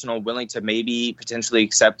 Is Arsenal willing to maybe potentially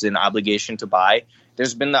accept an obligation to buy?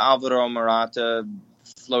 There's been the Alvaro Morata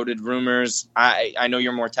floated rumors. I know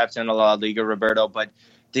you're more tapped into La Liga, Roberto, but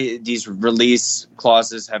these release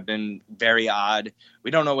clauses have been very odd. We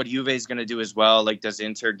don't know what Juve is going to do as well. Like, does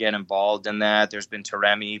Inter get involved in that? There's been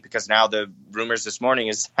Taremi, because now the rumors this morning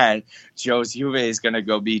is that Joe's Juve is going to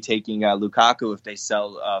go be taking Lukaku if they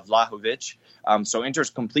sell Vlahovic. So Inter's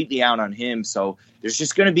completely out on him. So there's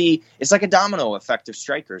just going to be, it's like a domino effect of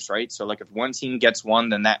strikers, right? So like if one team gets one,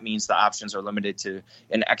 then that means the options are limited to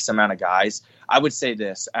an X amount of guys. I would say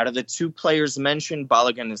this, out of the two players mentioned,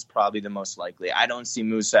 Balogun is probably the most likely. I don't see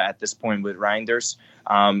Musa at this point with Reinders.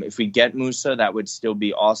 If we get Musa, that would still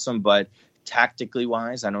be awesome, but tactically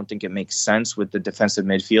wise, I don't think it makes sense with the defensive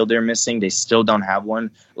midfield they're missing. They still don't have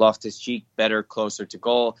one. Loftus-Cheek better, closer to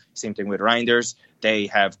goal. Same thing with Reinders. They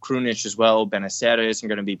have Krunic as well. Benacer isn't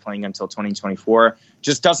going to be playing until 2024.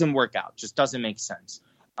 Just doesn't work out. Just doesn't make sense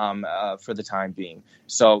for the time being.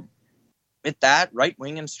 So with that, right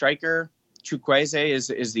wing and striker,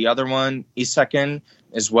 Chukwueze is the other one. Isaacen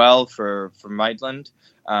as well for Midland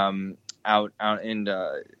out in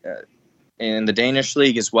the Danish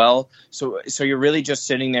league as well. So you're really just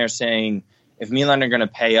sitting there saying, if Milan are going to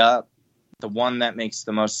pay up, the one that makes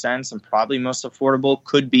the most sense and probably most affordable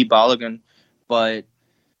could be Balogun. But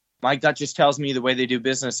my gut just tells me the way they do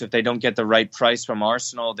business, if they don't get the right price from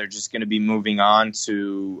Arsenal, they're just going to be moving on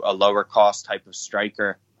to a lower cost type of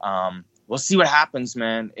striker. We'll see what happens,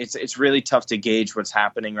 man. It's really tough to gauge what's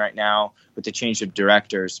happening right now with the change of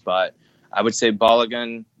directors, but I would say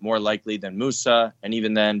Balogun more likely than Musa, and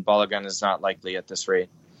even then, Balogun is not likely at this rate.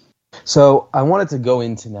 So I wanted to go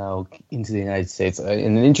into the United States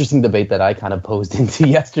in an interesting debate that I kind of posed into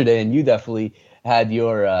yesterday, and you definitely had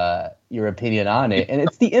your opinion on it, and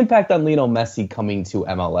it's the impact on Lionel Messi coming to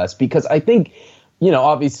MLS, because I think,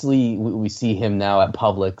 obviously we see him now at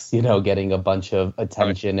Publix, getting a bunch of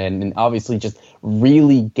attention and obviously just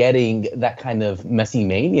really getting that kind of Messi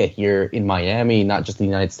mania here in Miami, not just the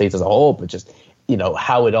United States as a whole, but just,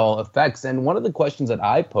 how it all affects. And one of the questions that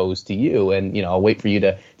I posed to you, and, I'll wait for you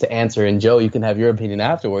to answer, and Joe, you can have your opinion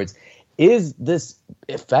afterwards, is this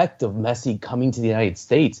effect of Messi coming to the United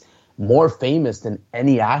States more famous than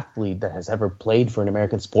any athlete that has ever played for an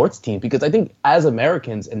American sports team? Because I think as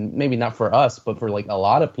Americans, and maybe not for us, but for like a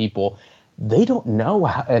lot of people, they don't know,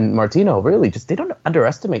 and Martino really just, they don't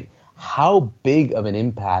underestimate how big of an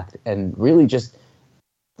impact and really just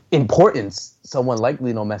importance someone like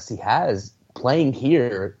Lionel Messi has playing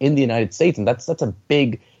here in the United States. And that's a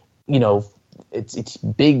big, it's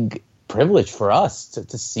big privilege for us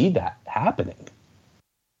to see that happening.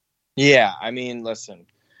 Yeah, I mean, listen,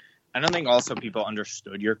 I don't think also people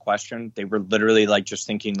understood your question. They were literally like just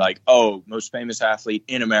thinking like, oh, most famous athlete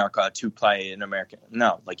in America to play in America.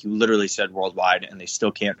 No, like you literally said worldwide, and they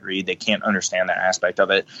still can't read. They can't understand that aspect of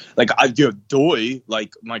it. Like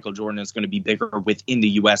like Michael Jordan is going to be bigger within the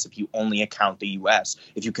U.S. if you only account the U.S.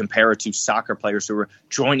 If you compare it to soccer players who are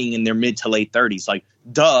joining in their mid to late 30s, like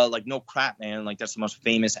no crap, man. Like that's the most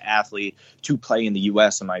famous athlete to play in the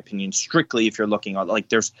U.S. in my opinion. Strictly if you're looking at like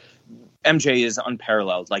MJ is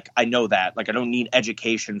unparalleled. Like, I know that. Like, I don't need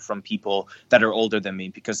education from people that are older than me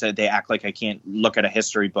because they act like I can't look at a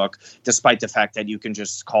history book, despite the fact that you can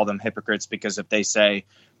just call them hypocrites because if they say,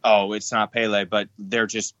 oh, it's not Pele, but they're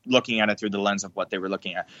just looking at it through the lens of what they were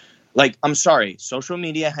looking at. Like, I'm sorry. Social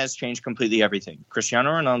media has changed completely everything.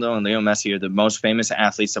 Cristiano Ronaldo and Leo Messi are the most famous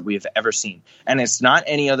athletes that we have ever seen. And it's not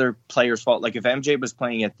any other player's fault. Like, if MJ was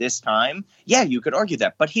playing at this time, yeah, you could argue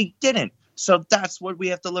that. But he didn't. So that's what we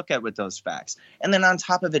have to look at with those facts. And then on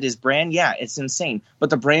top of it, his brand, yeah, it's insane. But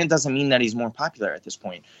the brand doesn't mean that he's more popular at this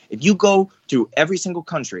point. If you go to every single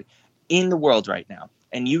country in the world right now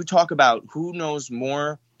and you talk about who knows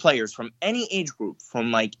more players from any age group,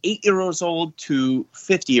 from like 8-year-olds to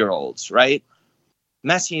 50-year-olds, right?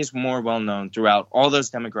 Messi is more well-known throughout all those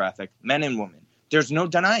demographic, men and women. There's no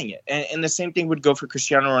denying it. And the same thing would go for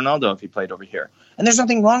Cristiano Ronaldo if he played over here. And there's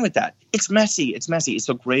nothing wrong with that. It's Messi. It's Messi. It's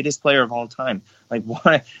the greatest player of all time. Like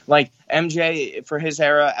MJ for his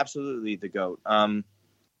era, absolutely the GOAT.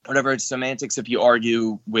 whatever, it's semantics if you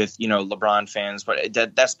argue with, LeBron fans, but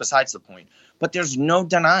that's besides the point. But there's no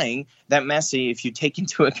denying that Messi, if you take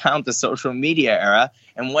into account the social media era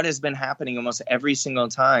and what has been happening almost every single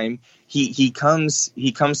time he comes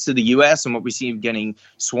to the U.S. and what we see him getting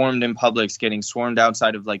swarmed in Publix, getting swarmed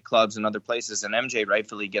outside of like clubs and other places, and MJ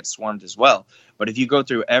rightfully gets swarmed as well. But if you go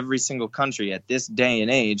through every single country at this day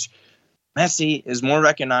and age, Messi is more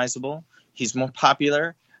recognizable. He's more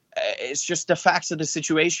popular. It's just the facts of the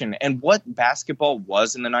situation. And what basketball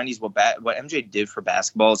was in the 90s, what MJ did for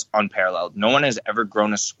basketball is unparalleled. No one has ever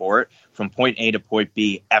grown a sport from point A to point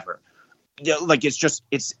B ever. Like,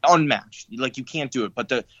 it's unmatched. Like, you can't do it. But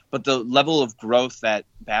the level of growth that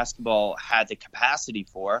basketball had the capacity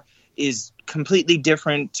for is completely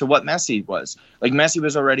different to what Messi was. Like, Messi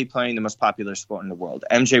was already playing the most popular sport in the world.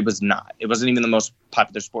 MJ was not. It wasn't even the most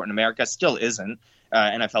popular sport in America. Still isn't.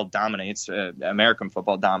 NFL dominates. American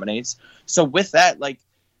football dominates. So with that, like,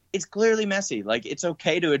 it's clearly Messi. Like, it's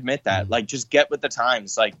okay to admit that. Like, just get with the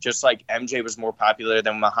times. Like, just like MJ was more popular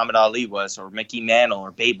than Muhammad Ali was, or Mickey Mantle,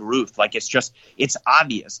 or Babe Ruth. Like, it's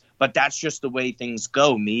obvious. But that's just the way things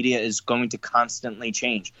go. Media is going to constantly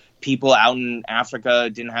change. People out in Africa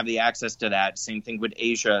didn't have the access to that. Same thing with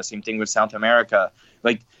Asia. Same thing with South America.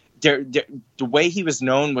 Like, the way he was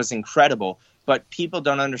known was incredible. But people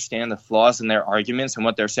don't understand the flaws in their arguments and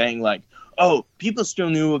what they're saying. Like, oh, people still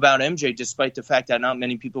knew about MJ despite the fact that not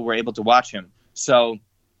many people were able to watch him. So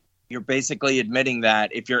you're basically admitting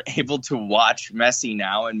that if you're able to watch Messi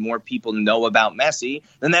now and more people know about Messi,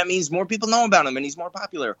 then that means more people know about him and he's more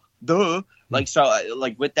popular. Duh. Like, so,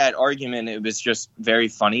 like, with that argument, it was just very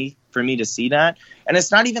funny for me to see that. And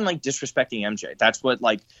it's not even like disrespecting MJ. That's what,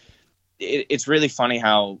 like, it's really funny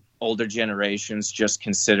how older generations just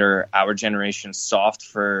consider our generation soft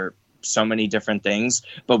for so many different things.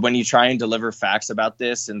 But when you try and deliver facts about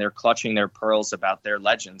this, and they're clutching their pearls about their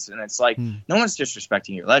legends, and it's like, no one's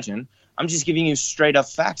disrespecting your legend. I'm just giving you straight up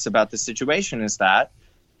facts about the situation, is that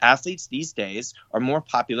athletes these days are more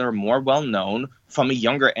popular, more well known from a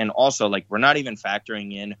younger, and also, like, we're not even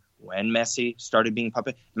factoring in when Messi started being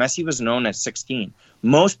popular. Messi was known at 16.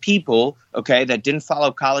 Most people, okay, that didn't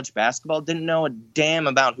follow college basketball didn't know a damn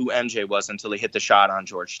about who MJ was until he hit the shot on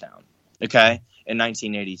Georgetown, okay, in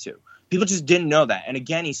 1982. People just didn't know that. And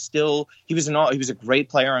again, he was a great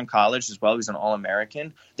player in college as well. He was an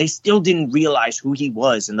All-American. They still didn't realize who he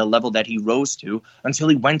was and the level that he rose to until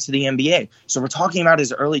he went to the NBA. So we're talking about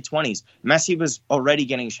his early 20s. Messi was already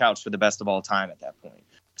getting shouts for the best of all time at that point.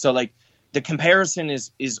 So, like, the comparison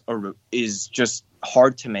is just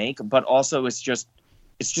hard to make, but also it's just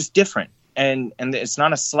different. And it's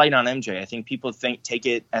not a slight on MJ. I think people take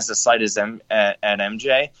it as a slight at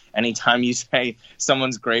MJ anytime you say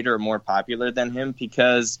someone's greater or more popular than him,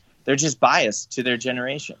 because they're just biased to their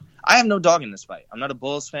generation. I have no dog in this fight. I'm not a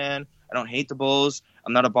Bulls fan. I don't hate the Bulls.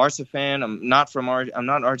 I'm not a Barca fan. I'm not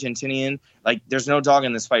Argentinian. Like, there's no dog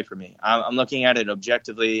in this fight for me. I'm looking at it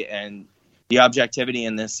objectively, and the objectivity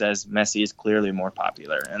in this says Messi is clearly more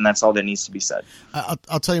popular, and that's all that needs to be said.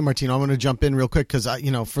 I'll tell you, Martino, I'm going to jump in real quick because,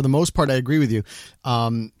 for the most part, I agree with you.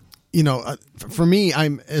 For me,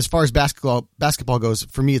 as far as basketball goes,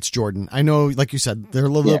 for me, it's Jordan. I know, like you said, they're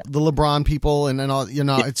the LeBron people, and all,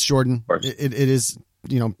 it's Jordan. It is,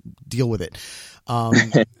 deal with it.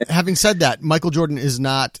 Having said that, Michael Jordan is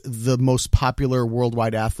not the most popular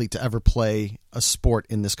worldwide athlete to ever play a sport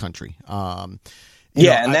in this country.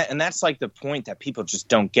 That's like the point that people just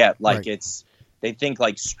don't get. Like, right. They think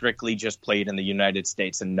like strictly just played in the United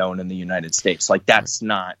States and known in the United States. Like, that's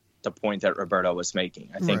not the point that Roberto was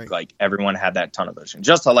making. I think like everyone had that tunnel vision.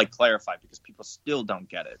 Just to like clarify, because people still don't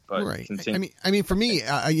get it. But continue. I mean, for me,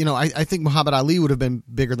 I think Muhammad Ali would have been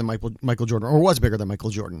bigger than Michael Jordan, or was bigger than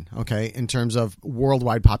Michael Jordan. Okay, in terms of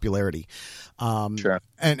worldwide popularity. Sure.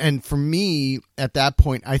 And for me, at that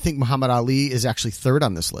point, I think Muhammad Ali is actually third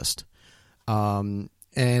on this list. I'm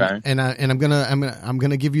gonna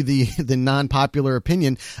give you the non-popular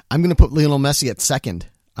opinion. I'm gonna put Lionel Messi at second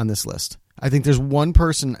on this list. I think there's one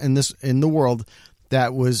person in the world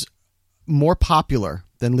that was more popular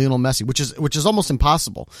than Lionel Messi, which is almost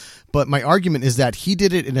impossible. But my argument is that he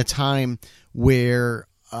did it in a time where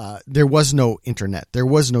there was no internet, there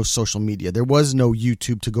was no social media, there was no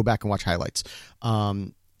YouTube to go back and watch highlights.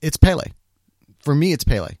 It's Pele. For me, it's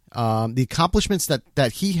Pele. The accomplishments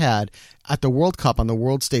that he had at the World Cup on the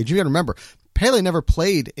world stage. You got to remember, Pele never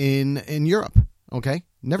played in Europe. Okay,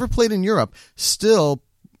 never played in Europe. Still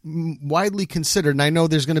widely considered, and I know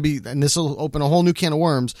there's going to be, and this will open a whole new can of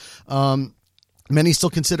worms. Many still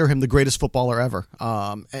consider him the greatest footballer ever.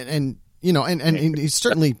 And he's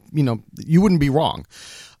certainly, you wouldn't be wrong.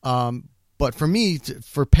 But for me,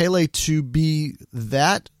 for Pele to be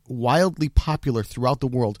that wildly popular throughout the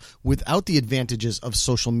world without the advantages of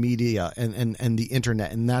social media and the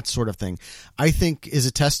internet and that sort of thing, I think is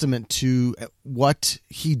a testament to what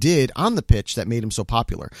he did on the pitch that made him so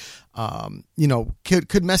popular. Could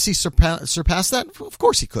Messi surpass that? Of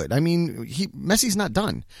course he could. I mean, Messi's not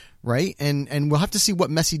done, right? And we'll have to see what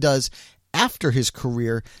Messi does after his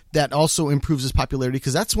career that also improves his popularity,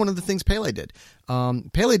 because that's one of the things Pele did.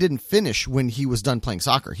 Pele didn't finish when he was done playing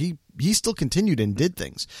soccer. He still continued and did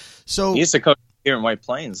things. So he used to coach here in White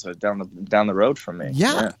Plains, down the road from me.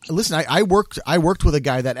 Yeah. Listen, I worked with a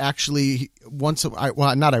guy that actually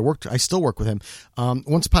I still work with him.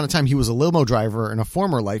 Once upon a time, he was a limo driver in a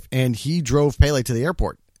former life, and he drove Pele to the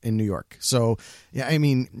airport in New York. So yeah, I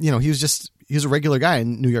mean, he was a regular guy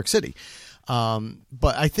in New York City.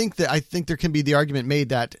 But I think there can be the argument made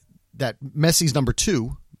that Messi's number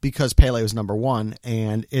 2 because Pele was number 1,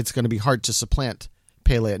 and it's going to be hard to supplant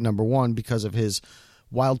Pele at number 1 because of his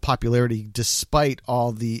wild popularity, despite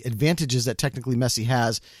all the advantages that technically Messi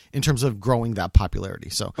has in terms of growing that popularity.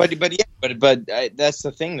 So, but that's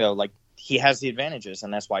the thing though. Like, he has the advantages,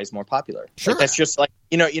 and that's why he's more popular. Sure, like, that's just like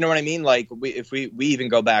you know what I mean. Like, if we even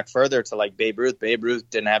go back further to like Babe Ruth. Babe Ruth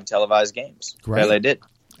didn't have televised games. Right. Pele did.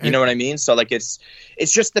 You know what I mean? So like, it's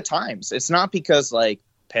just the times. It's not because like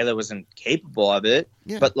Pele wasn't capable of it,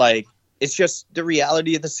 but like, it's just the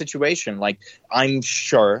reality of the situation. Like, I'm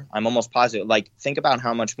almost positive. Like, think about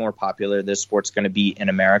how much more popular this sport's going to be in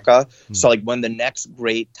America. Mm-hmm. So, like, when the next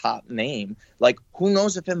great top name, like, who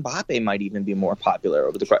knows if Mbappe might even be more popular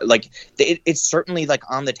over the like. It's certainly like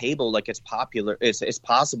on the table. Like, it's popular. It's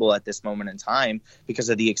possible at this moment in time because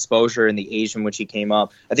of the exposure and the age in which he came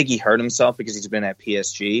up. I think he hurt himself because he's been at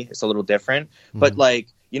PSG. It's a little different, but like.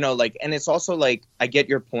 And it's also like, I get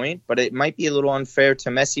your point, but it might be a little unfair to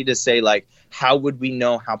Messi to say, like, how would we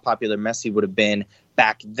know how popular Messi would have been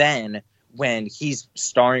back then when he's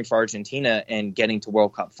starring for Argentina and getting to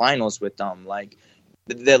World Cup finals with them? Like,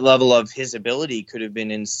 the level of his ability could have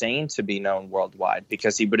been insane to be known worldwide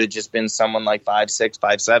because he would have just been someone like 5'6",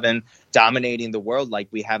 5'7", dominating the world like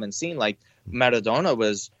we haven't seen. Like, Maradona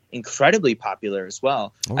was incredibly popular as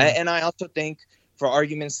well. And I also think, for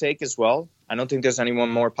argument's sake as well, I don't think there's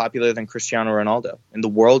anyone more popular than Cristiano Ronaldo in the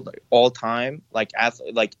world, like, all time, like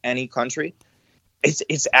athlete, like any country.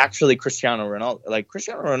 It's actually Cristiano Ronaldo. Like,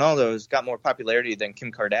 Cristiano Ronaldo has got more popularity than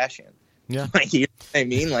Kim Kardashian. Yeah, like, you know what I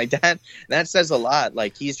mean, like that says a lot.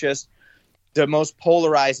 Like, he's just the most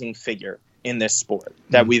polarizing figure in this sport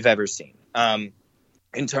that we've ever seen.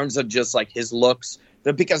 In terms of just like his looks,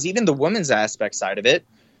 because even the women's aspect side of it,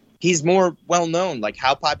 he's more well known. Like,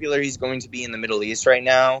 how popular he's going to be in the Middle East right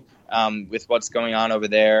now. With what's going on over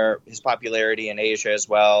there, his popularity in Asia as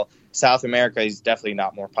well. South America, he's definitely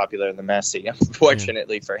not more popular than Messi,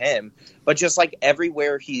 unfortunately for him. But just like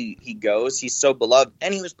everywhere he goes, he's so beloved.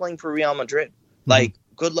 And he was playing for Real Madrid. Like,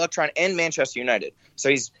 good luck trying, and Manchester United. So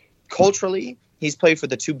he's culturally, he's played for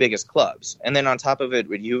the 2 biggest clubs. And then on top of it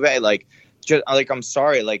with Juve, like I'm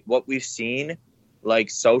sorry, like what we've seen, like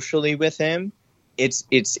socially with him, it's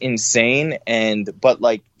insane. But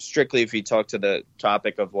like, strictly if you talk to the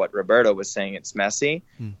topic of what Roberto was saying, it's Messi.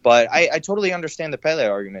 But I totally understand the Pele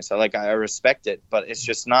argument. So like, I respect it, but it's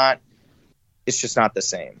just not the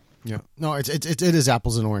same. Yeah, no, it is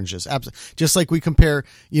apples and oranges. Just like we compare,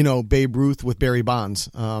 Babe Ruth with Barry Bonds.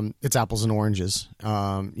 It's apples and oranges.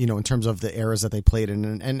 In terms of the eras that they played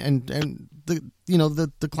in, and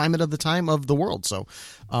the climate of the time of the world. So,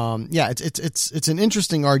 it's an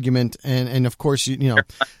interesting argument, and of course, the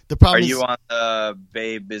problem. Are you on the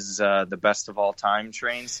Babe is the best of all time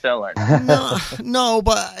train still? Or no,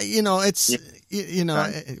 but it's.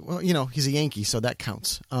 He's a Yankee, so that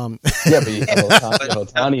counts. Yeah, but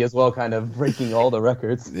Ohtani as well, kind of breaking all the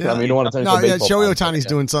records. Yeah. I mean, you don't want to turn into baseball. Shohei Ohtani's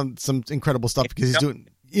doing some incredible stuff because he's doing.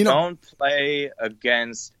 Don't play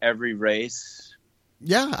against every race.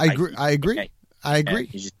 Yeah, I agree.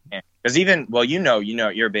 Because even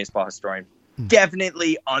you're a baseball historian.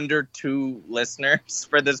 Definitely under 2 listeners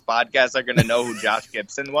for this podcast are going to know who Josh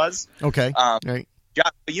Gibson was. Okay, right.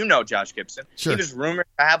 Josh Gibson. Sure. He was rumored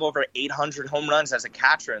to have over 800 home runs as a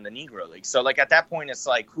catcher in the Negro League. So, like, at that point, it's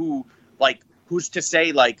like, who's to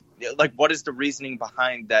say, like what is the reasoning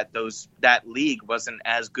behind that league wasn't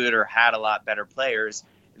as good or had a lot better players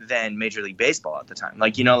than Major League Baseball at the time?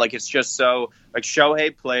 Like, it's just so, like,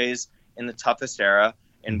 Shohei plays in the toughest era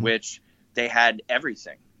in which they had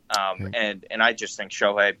everything. And I just think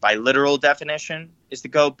Shohei, by literal definition, is the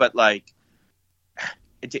GOAT, but, like,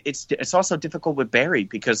 it's also difficult with Barry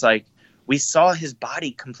because, like, we saw his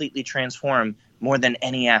body completely transform more than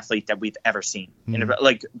any athlete that we've ever seen.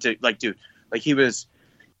 Dude, he was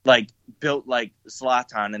like built like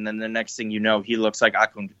Zlatan, and then the next thing you know, he looks like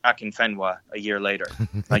Akinfenwa a year later.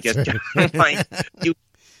 Like it's just,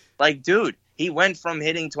 like dude, he went from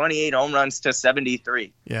hitting 28 home runs to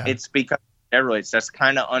 73. Yeah, it's because of steroids. That's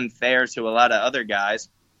kind of unfair to a lot of other guys.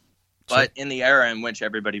 But in the era in which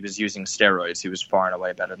everybody was using steroids, he was far and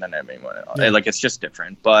away better than everyone else. Yeah. Like, it's just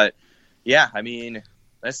different. But, yeah, I mean,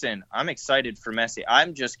 listen, I'm excited for Messi.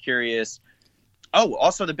 I'm just curious. Oh,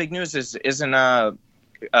 also the big news isn't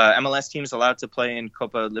MLS teams allowed to play in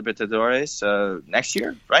Copa Libertadores next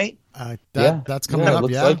year, right? That's coming up,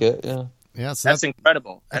 looks like it, yeah. Yeah, so that's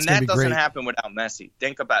incredible. That's and that doesn't happen without Messi.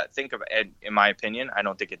 Think about it. In my opinion, I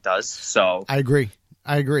don't think it does. So I agree.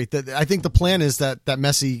 I think the plan is that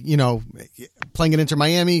Messi, you know, playing at Inter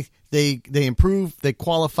Miami, they improve, they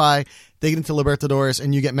qualify, they get into Libertadores,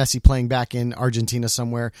 and you get Messi playing back in Argentina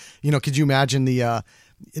somewhere. You know, could you imagine the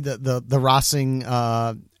Racing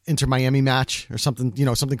Inter Miami match or something? You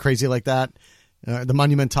know, something crazy like that. The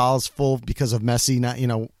Monumental is full because of Messi, not, you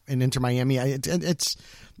know, in Inter Miami.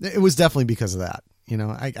 It was definitely because of that. You know,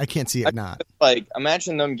 I can't see it not. Like,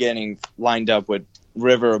 imagine them getting lined up with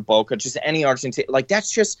River or Boca, just any Argentina. Like, that's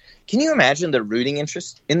just, can you imagine the rooting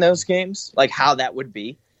interest in those games? Like, how that would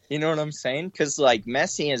be? You know what I'm saying? Because, like,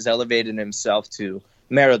 Messi has elevated himself to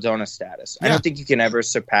Maradona status. Yeah. I don't think you can ever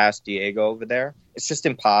surpass Diego over there. It's just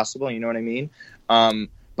impossible. You know what I mean?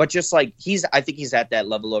 But just, like, I think he's at that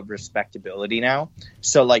level of respectability now.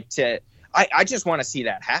 So, like, I just want to see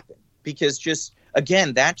that happen. Because just,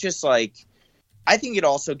 again, that just, like, I think it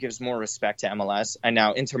also gives more respect to MLS. And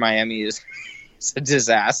now Inter Miami is a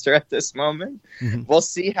disaster at this moment. Mm-hmm. We'll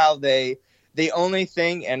see how the only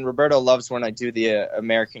thing, and Roberto loves when I do the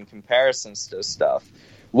American comparisons to stuff,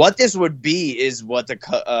 what this would be is what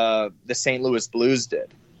the St. Louis Blues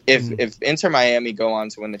did. If Inter Miami go on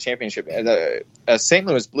to win the championship, the St.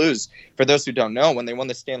 Louis Blues, for those who don't know, when they won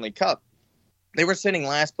the Stanley Cup, they were sitting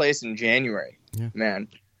last place in January, man.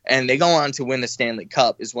 And they go on to win the Stanley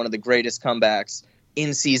Cup is one of the greatest comebacks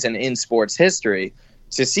in season in sports history.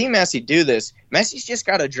 To see Messi do this, Messi's just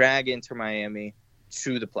got to drag Inter Miami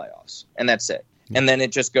to the playoffs, and that's it. And then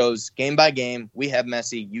it just goes game by game. We have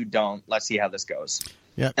Messi, you don't. Let's see how this goes.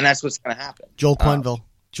 Yeah, and that's what's going to happen. Joel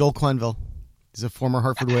Quenneville. He's a former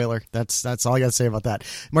Hartford Whaler. That's all I got to say about that.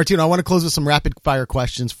 Martino, I want to close with some rapid fire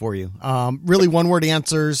questions for you. Really one word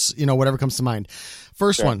answers, you know, whatever comes to mind.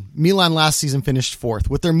 First one, Milan last season finished 4th.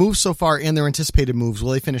 With their moves so far and their anticipated moves,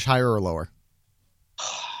 will they finish higher or lower?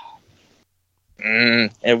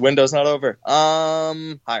 And window's not over.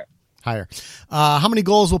 Higher. How many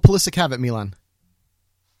goals will Pulisic have at Milan?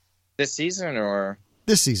 This season or?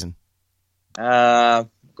 This season. Go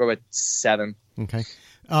with 7. Okay.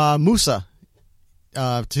 Musa.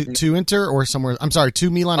 To Inter or somewhere? I'm sorry, to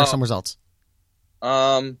Milan or somewhere else?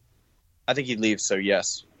 I think he'd leave. So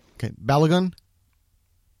yes. Okay, Balogun.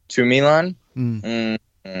 To Milan?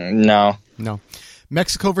 No.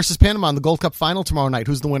 Mexico versus Panama in the Gold Cup final tomorrow night.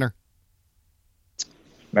 Who's the winner?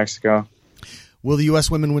 Mexico. Will the U.S.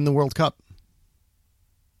 women win the World Cup?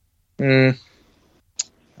 I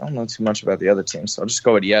don't know too much about the other teams, so I'll just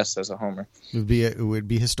go with yes as a homer. It would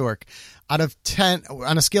be historic. Out of 10,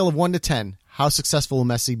 on a scale of 1 to 10, how successful will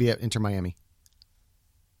Messi be at Inter Miami?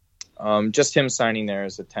 Just him signing there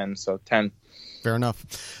is a 10, so 10. Fair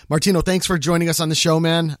enough. Martino, thanks for joining us on the show,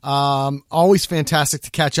 man. Always fantastic to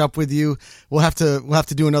catch up with you. We'll have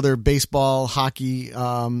to do another baseball, hockey,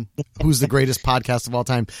 who's the greatest podcast of all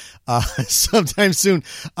time, sometime soon.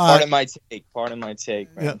 Part of my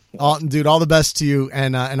take, man. Yeah. Dude, all the best to you,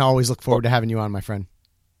 and I always look forward to having you on, my friend.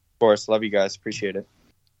 Of course. Love you guys. Appreciate it.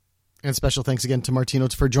 And special thanks again to Martino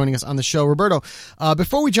for joining us on the show. Roberto,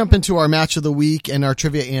 before we jump into our match of the week and our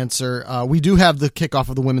trivia answer, we do have the kickoff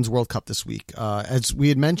of the Women's World Cup this week. As we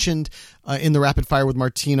had mentioned in the rapid fire with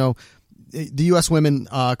Martino, the U.S. women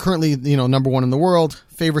currently, number 1 in the world,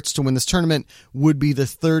 favorites to win this tournament, would be the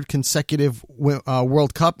 3rd consecutive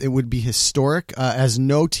World Cup. It would be historic, as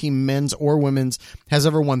no team, men's or women's, has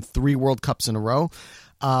ever won 3 World Cups in a row.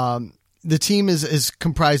 The team is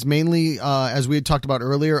comprised mainly, as we had talked about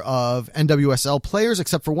earlier, of NWSL players,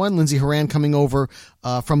 except for one, Lindsey Horan, coming over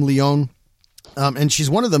from Lyon. And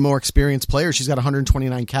she's one of the more experienced players. She's got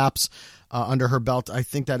 129 caps under her belt. I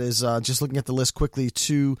think that is, just looking at the list quickly,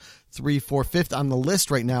 2, 3, 4, 5th on the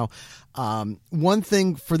list right now. One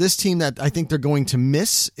thing for this team that I think they're going to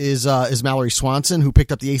miss is Mallory Swanson, who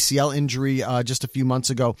picked up the ACL injury just a few months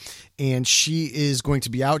ago, and she is going to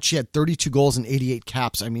be out. She had 32 goals and 88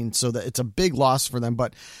 caps. I mean, so that it's a big loss for them.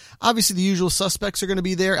 But obviously, the usual suspects are going to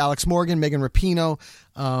be there. Alex Morgan, Megan Rapinoe,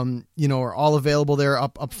 are all available there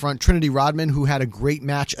up front. Trinity Rodman, who had a great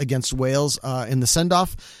match against Wales in the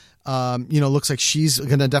send-off. looks like she's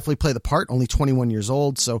going to definitely play the part. Only 21 years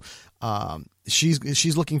old, so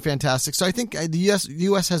she's looking fantastic. So I think the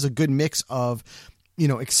U.S. has a good mix of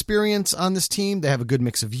experience on this team. They have a good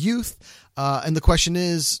mix of youth, and the question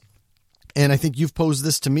is, and I think you've posed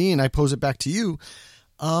this to me, and I pose it back to you.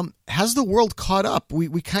 Has the world caught up?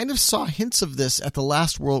 We kind of saw hints of this at the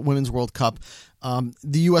last Women's World Cup.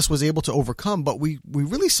 The U.S. was able to overcome, but we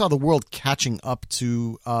really saw the world catching up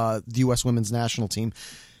to the U.S. women's national team.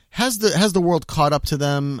 Has the world caught up to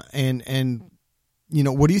them? And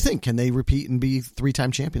what do you think? Can they repeat and be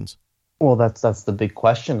 3-time champions? Well, that's the big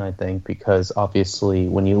question, I think, because obviously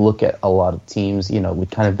when you look at a lot of teams,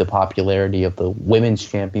 with kind of the popularity of the Women's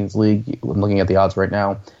Champions League, I'm looking at the odds right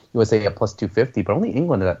now, USA at plus 250, but only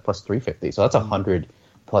England at plus 350. So that's 100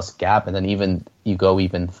 plus gap. And then you go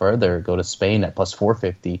even further, go to Spain at plus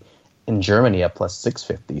 450 and Germany at plus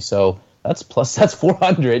 650. So that's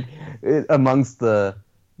 400 amongst the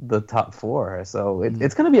top four. So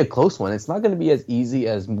it's going to be a close one. It's not going to be as easy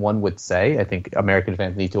as one would say. I think American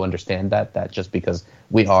fans need to understand that just because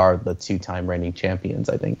we are the 2-time reigning champions,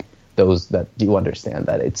 I think those that do understand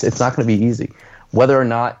that it's not going to be easy. Whether or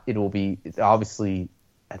not it will be, obviously,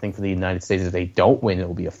 I think for the United States, if they don't win, it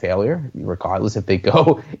will be a failure, regardless if they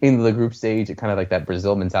go into the group stage. It's kind of like that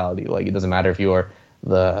Brazil mentality. Like, it doesn't matter if you're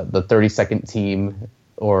the 32nd team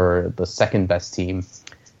or the second best team.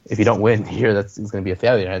 If you don't win here, it's going to be a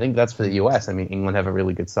failure. And I think that's for the U.S. I mean, England have a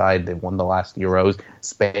really good side. They've won the last Euros.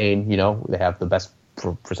 Spain, they have the best,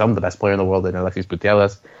 for some, the best player in the world in Alexis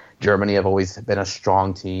Putellas. Germany have always been a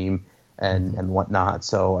strong team and whatnot.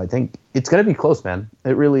 So I think it's going to be close, man.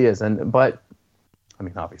 It really is. But I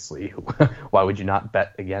mean, obviously, why would you not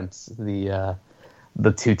bet against the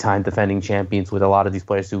 2-time defending champions with a lot of these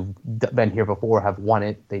players who've been here before, have won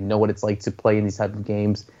it. They know what it's like to play in these type of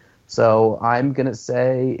games. So I'm going to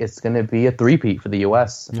say it's going to be a three-peat for the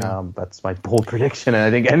U.S. Yeah. That's my bold prediction, and I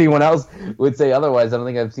think anyone else would say otherwise. I don't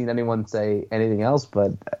think I've seen anyone say anything else,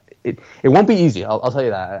 but it won't be easy. I'll tell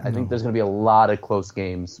you that. I think there's going to be a lot of close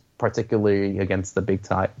games, particularly against the big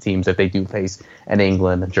teams if they do face an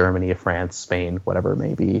England, a Germany, a France, Spain, whatever it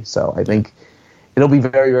may be. So I think it'll be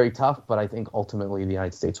very, very tough, but I think ultimately the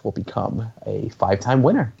United States will become a 5-time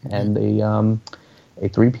winner and a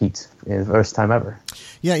three-peat in the first time ever.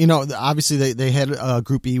 Yeah, obviously they had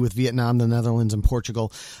Group E with Vietnam, the Netherlands, and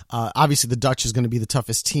Portugal. Obviously, the Dutch is going to be the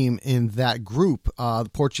toughest team in that group. The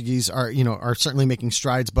Portuguese are certainly making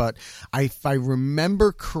strides, but if I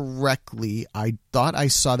remember correctly, I thought I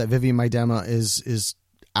saw that Vivian Miedema is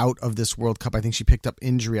out of this World Cup. I think she picked up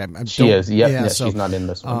injury. She is. Yep. Yeah, so, she's not in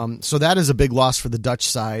this one. So that is a big loss for the Dutch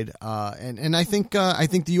side, and I think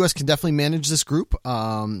the U.S. can definitely manage this group.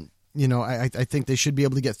 I think they should be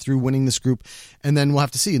able to get through winning this group, and then we'll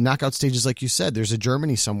have to see knockout stages. Like you said, there's a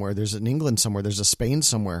Germany somewhere, there's an England somewhere, there's a Spain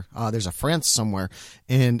somewhere, there's a France somewhere,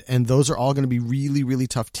 and those are all going to be really, really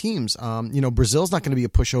tough teams. Brazil's not going to be a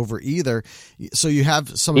pushover either. So you have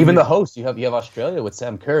the host. You have Australia with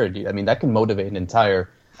Sam Kerr. I mean, that can motivate an entire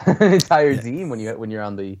team when you're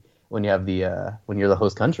the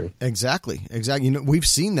host country. Exactly. We've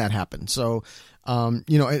seen that happen. So.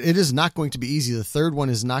 It is not going to be easy. The third one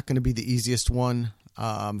is not going to be the easiest one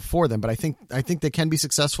for them, but I think they can be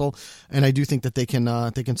successful, and I do think that they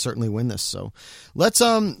can certainly win this. So let's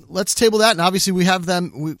table that. And obviously we have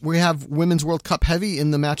we have Women's World Cup heavy in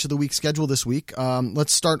the match of the week schedule this week.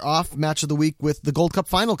 Let's start off match of the week with the Gold Cup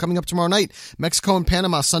final coming up tomorrow night, Mexico and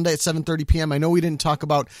Panama, Sunday at 7:30 p.m. I know we didn't talk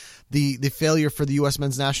about the failure for the U.S.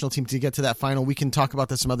 men's national team to get to that final. We can talk about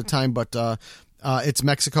this some other time, but it's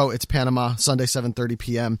Mexico, it's Panama, Sunday, 7:30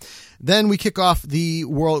 p.m. Then we kick off the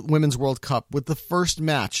Women's World Cup with the first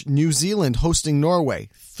match, New Zealand hosting Norway,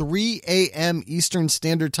 3 a.m. Eastern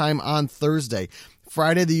Standard Time on Thursday.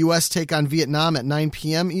 Friday, the U.S. take on Vietnam at 9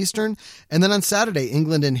 p.m. Eastern. And then on Saturday,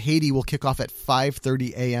 England and Haiti will kick off at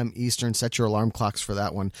 5:30 a.m. Eastern. Set your alarm clocks for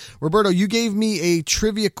that one. Roberto, you gave me a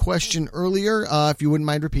trivia question earlier, if you wouldn't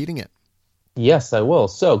mind repeating it. Yes, I will.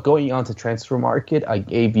 So going on to Transfer Market, I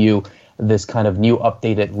gave you this kind of new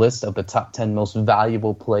updated list of the top 10 most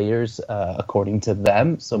valuable players according to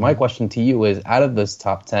them. So my question to you is, out of this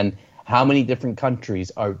top 10, how many different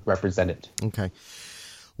countries are represented? Okay.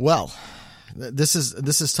 Well, this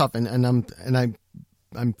is tough, and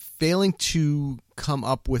I'm failing to come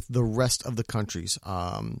up with the rest of the countries.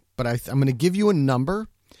 But I'm going to give you a number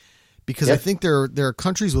because I think there are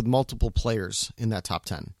countries with multiple players in that top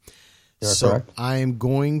 10. So correct. I am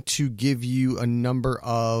going to give you a number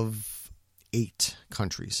of 8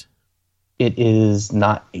 countries. It is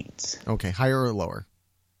not 8. Okay, higher or lower?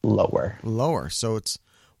 Lower. So it's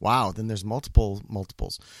wow. Then there's multiples.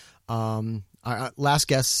 Last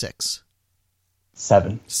guess 6.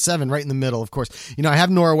 7. 7, right in the middle, of course. I have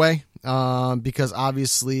Norway because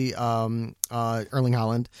obviously Erling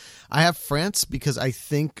Haaland. I have France because I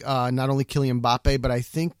think not only Kylian Mbappe, but I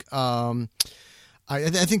think I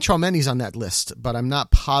think Tchouaméni's on that list, but I'm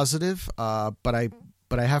not positive. But I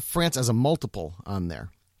have France as a multiple on there.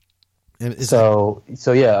 So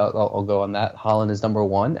yeah, I'll go on that. Haaland is number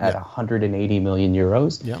 1 at 180 million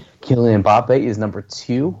euros. Yeah. Kylian Mbappe is number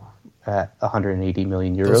 2 at 180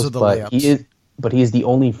 million euros. Those are the layups. But he is the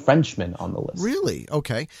only Frenchman on the list. Really?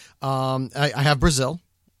 Okay. I have Brazil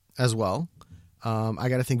as well. I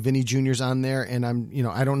got to think Vinny Jr.'s on there, and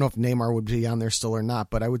I don't know if Neymar would be on there still or not,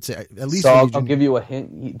 but I would say at least. So I'll give you a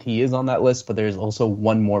hint. He is on that list, but there's also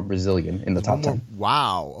one more Brazilian in the top 10.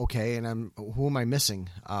 Wow. Okay. And who am I missing?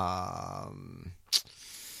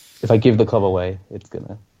 If I give the club away, it's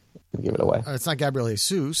gonna give it away. It's not Gabriel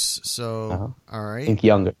Jesus. So all right. Think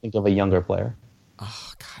of a younger player.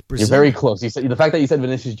 Oh God, Brazil. You're very close. The fact that you said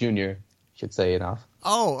Vinicius Jr. should say enough.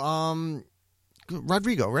 Oh,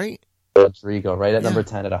 Rodrigo, right? Rodrigo, right at number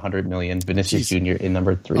 10 at 100 million. Vinicius Jr. in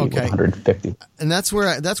number 3 with 150. And that's where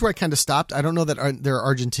I kind of stopped. I don't know that there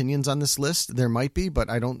are Argentinians on this list. There might be,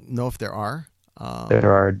 but I don't know if there are.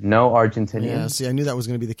 There are no Argentinians. Yeah, see, I knew that was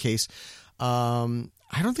going to be the case.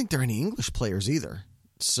 I don't think there are any English players either.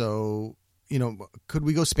 So, could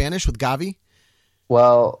we go Spanish with Gavi?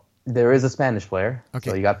 Well, there is a Spanish player.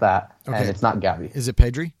 Okay. So you got that. Okay. And it's not Gavi. Is it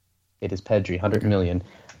Pedri? It is Pedri, 100 million.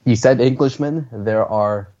 You said Englishman. There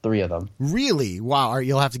are 3 of them. Really? Wow. All right,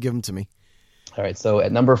 you'll have to give them to me. All right. So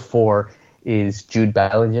at number 4 is Jude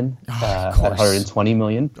Bellingham at 120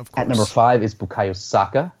 million. Of course. At number 5 is Bukayo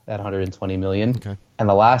Saka at 120 million. Okay. And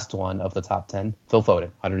the last one of the top 10, Phil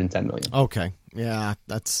Foden, 110 million. Okay. Yeah,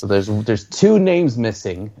 that's. So there's 2 names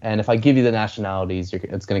missing, and if I give you the nationalities,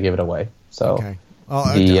 it's going to give it away. So okay.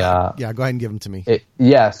 Oh, yeah. Go ahead and give them to me.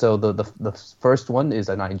 So the first one is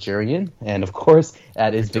a Nigerian, and of course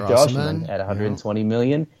that is Victor Osimhen at 120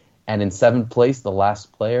 million. And in 7th place, the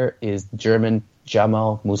last player is German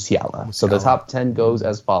Jamal Musiala. So the top 10 goes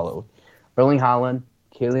as follows: Erling Haaland,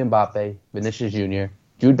 Kylian Mbappe, Vinicius Jr.,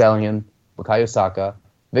 Jude Bellingham, Bukayo Saka,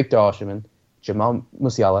 Victor Osimhen, Jamal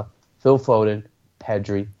Musiala, Phil Foden,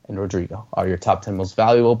 Pedri, and Rodrigo are your top 10 most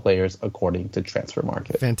valuable players according to Transfer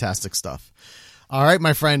Market. Fantastic stuff. All right,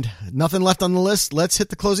 my friend. Nothing left on the list. Let's hit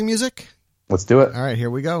the closing music. Let's do it. All right, here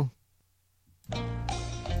we go.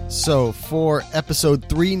 So for episode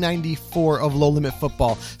 394 of Low Limit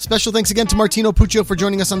Football, special thanks again to Martino Puccio for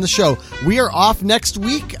joining us on the show. We are off next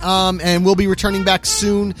week, and we'll be returning back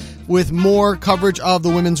soon with more coverage of the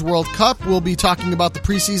Women's World Cup. We'll be talking about the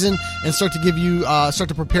preseason and start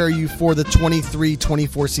to prepare you for the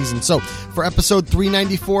 23-24 season. So for episode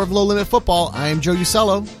 394 of Low Limit Football, I am Joe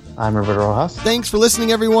Usello. I'm Roberto Rojas. Thanks for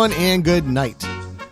listening, everyone, and good night.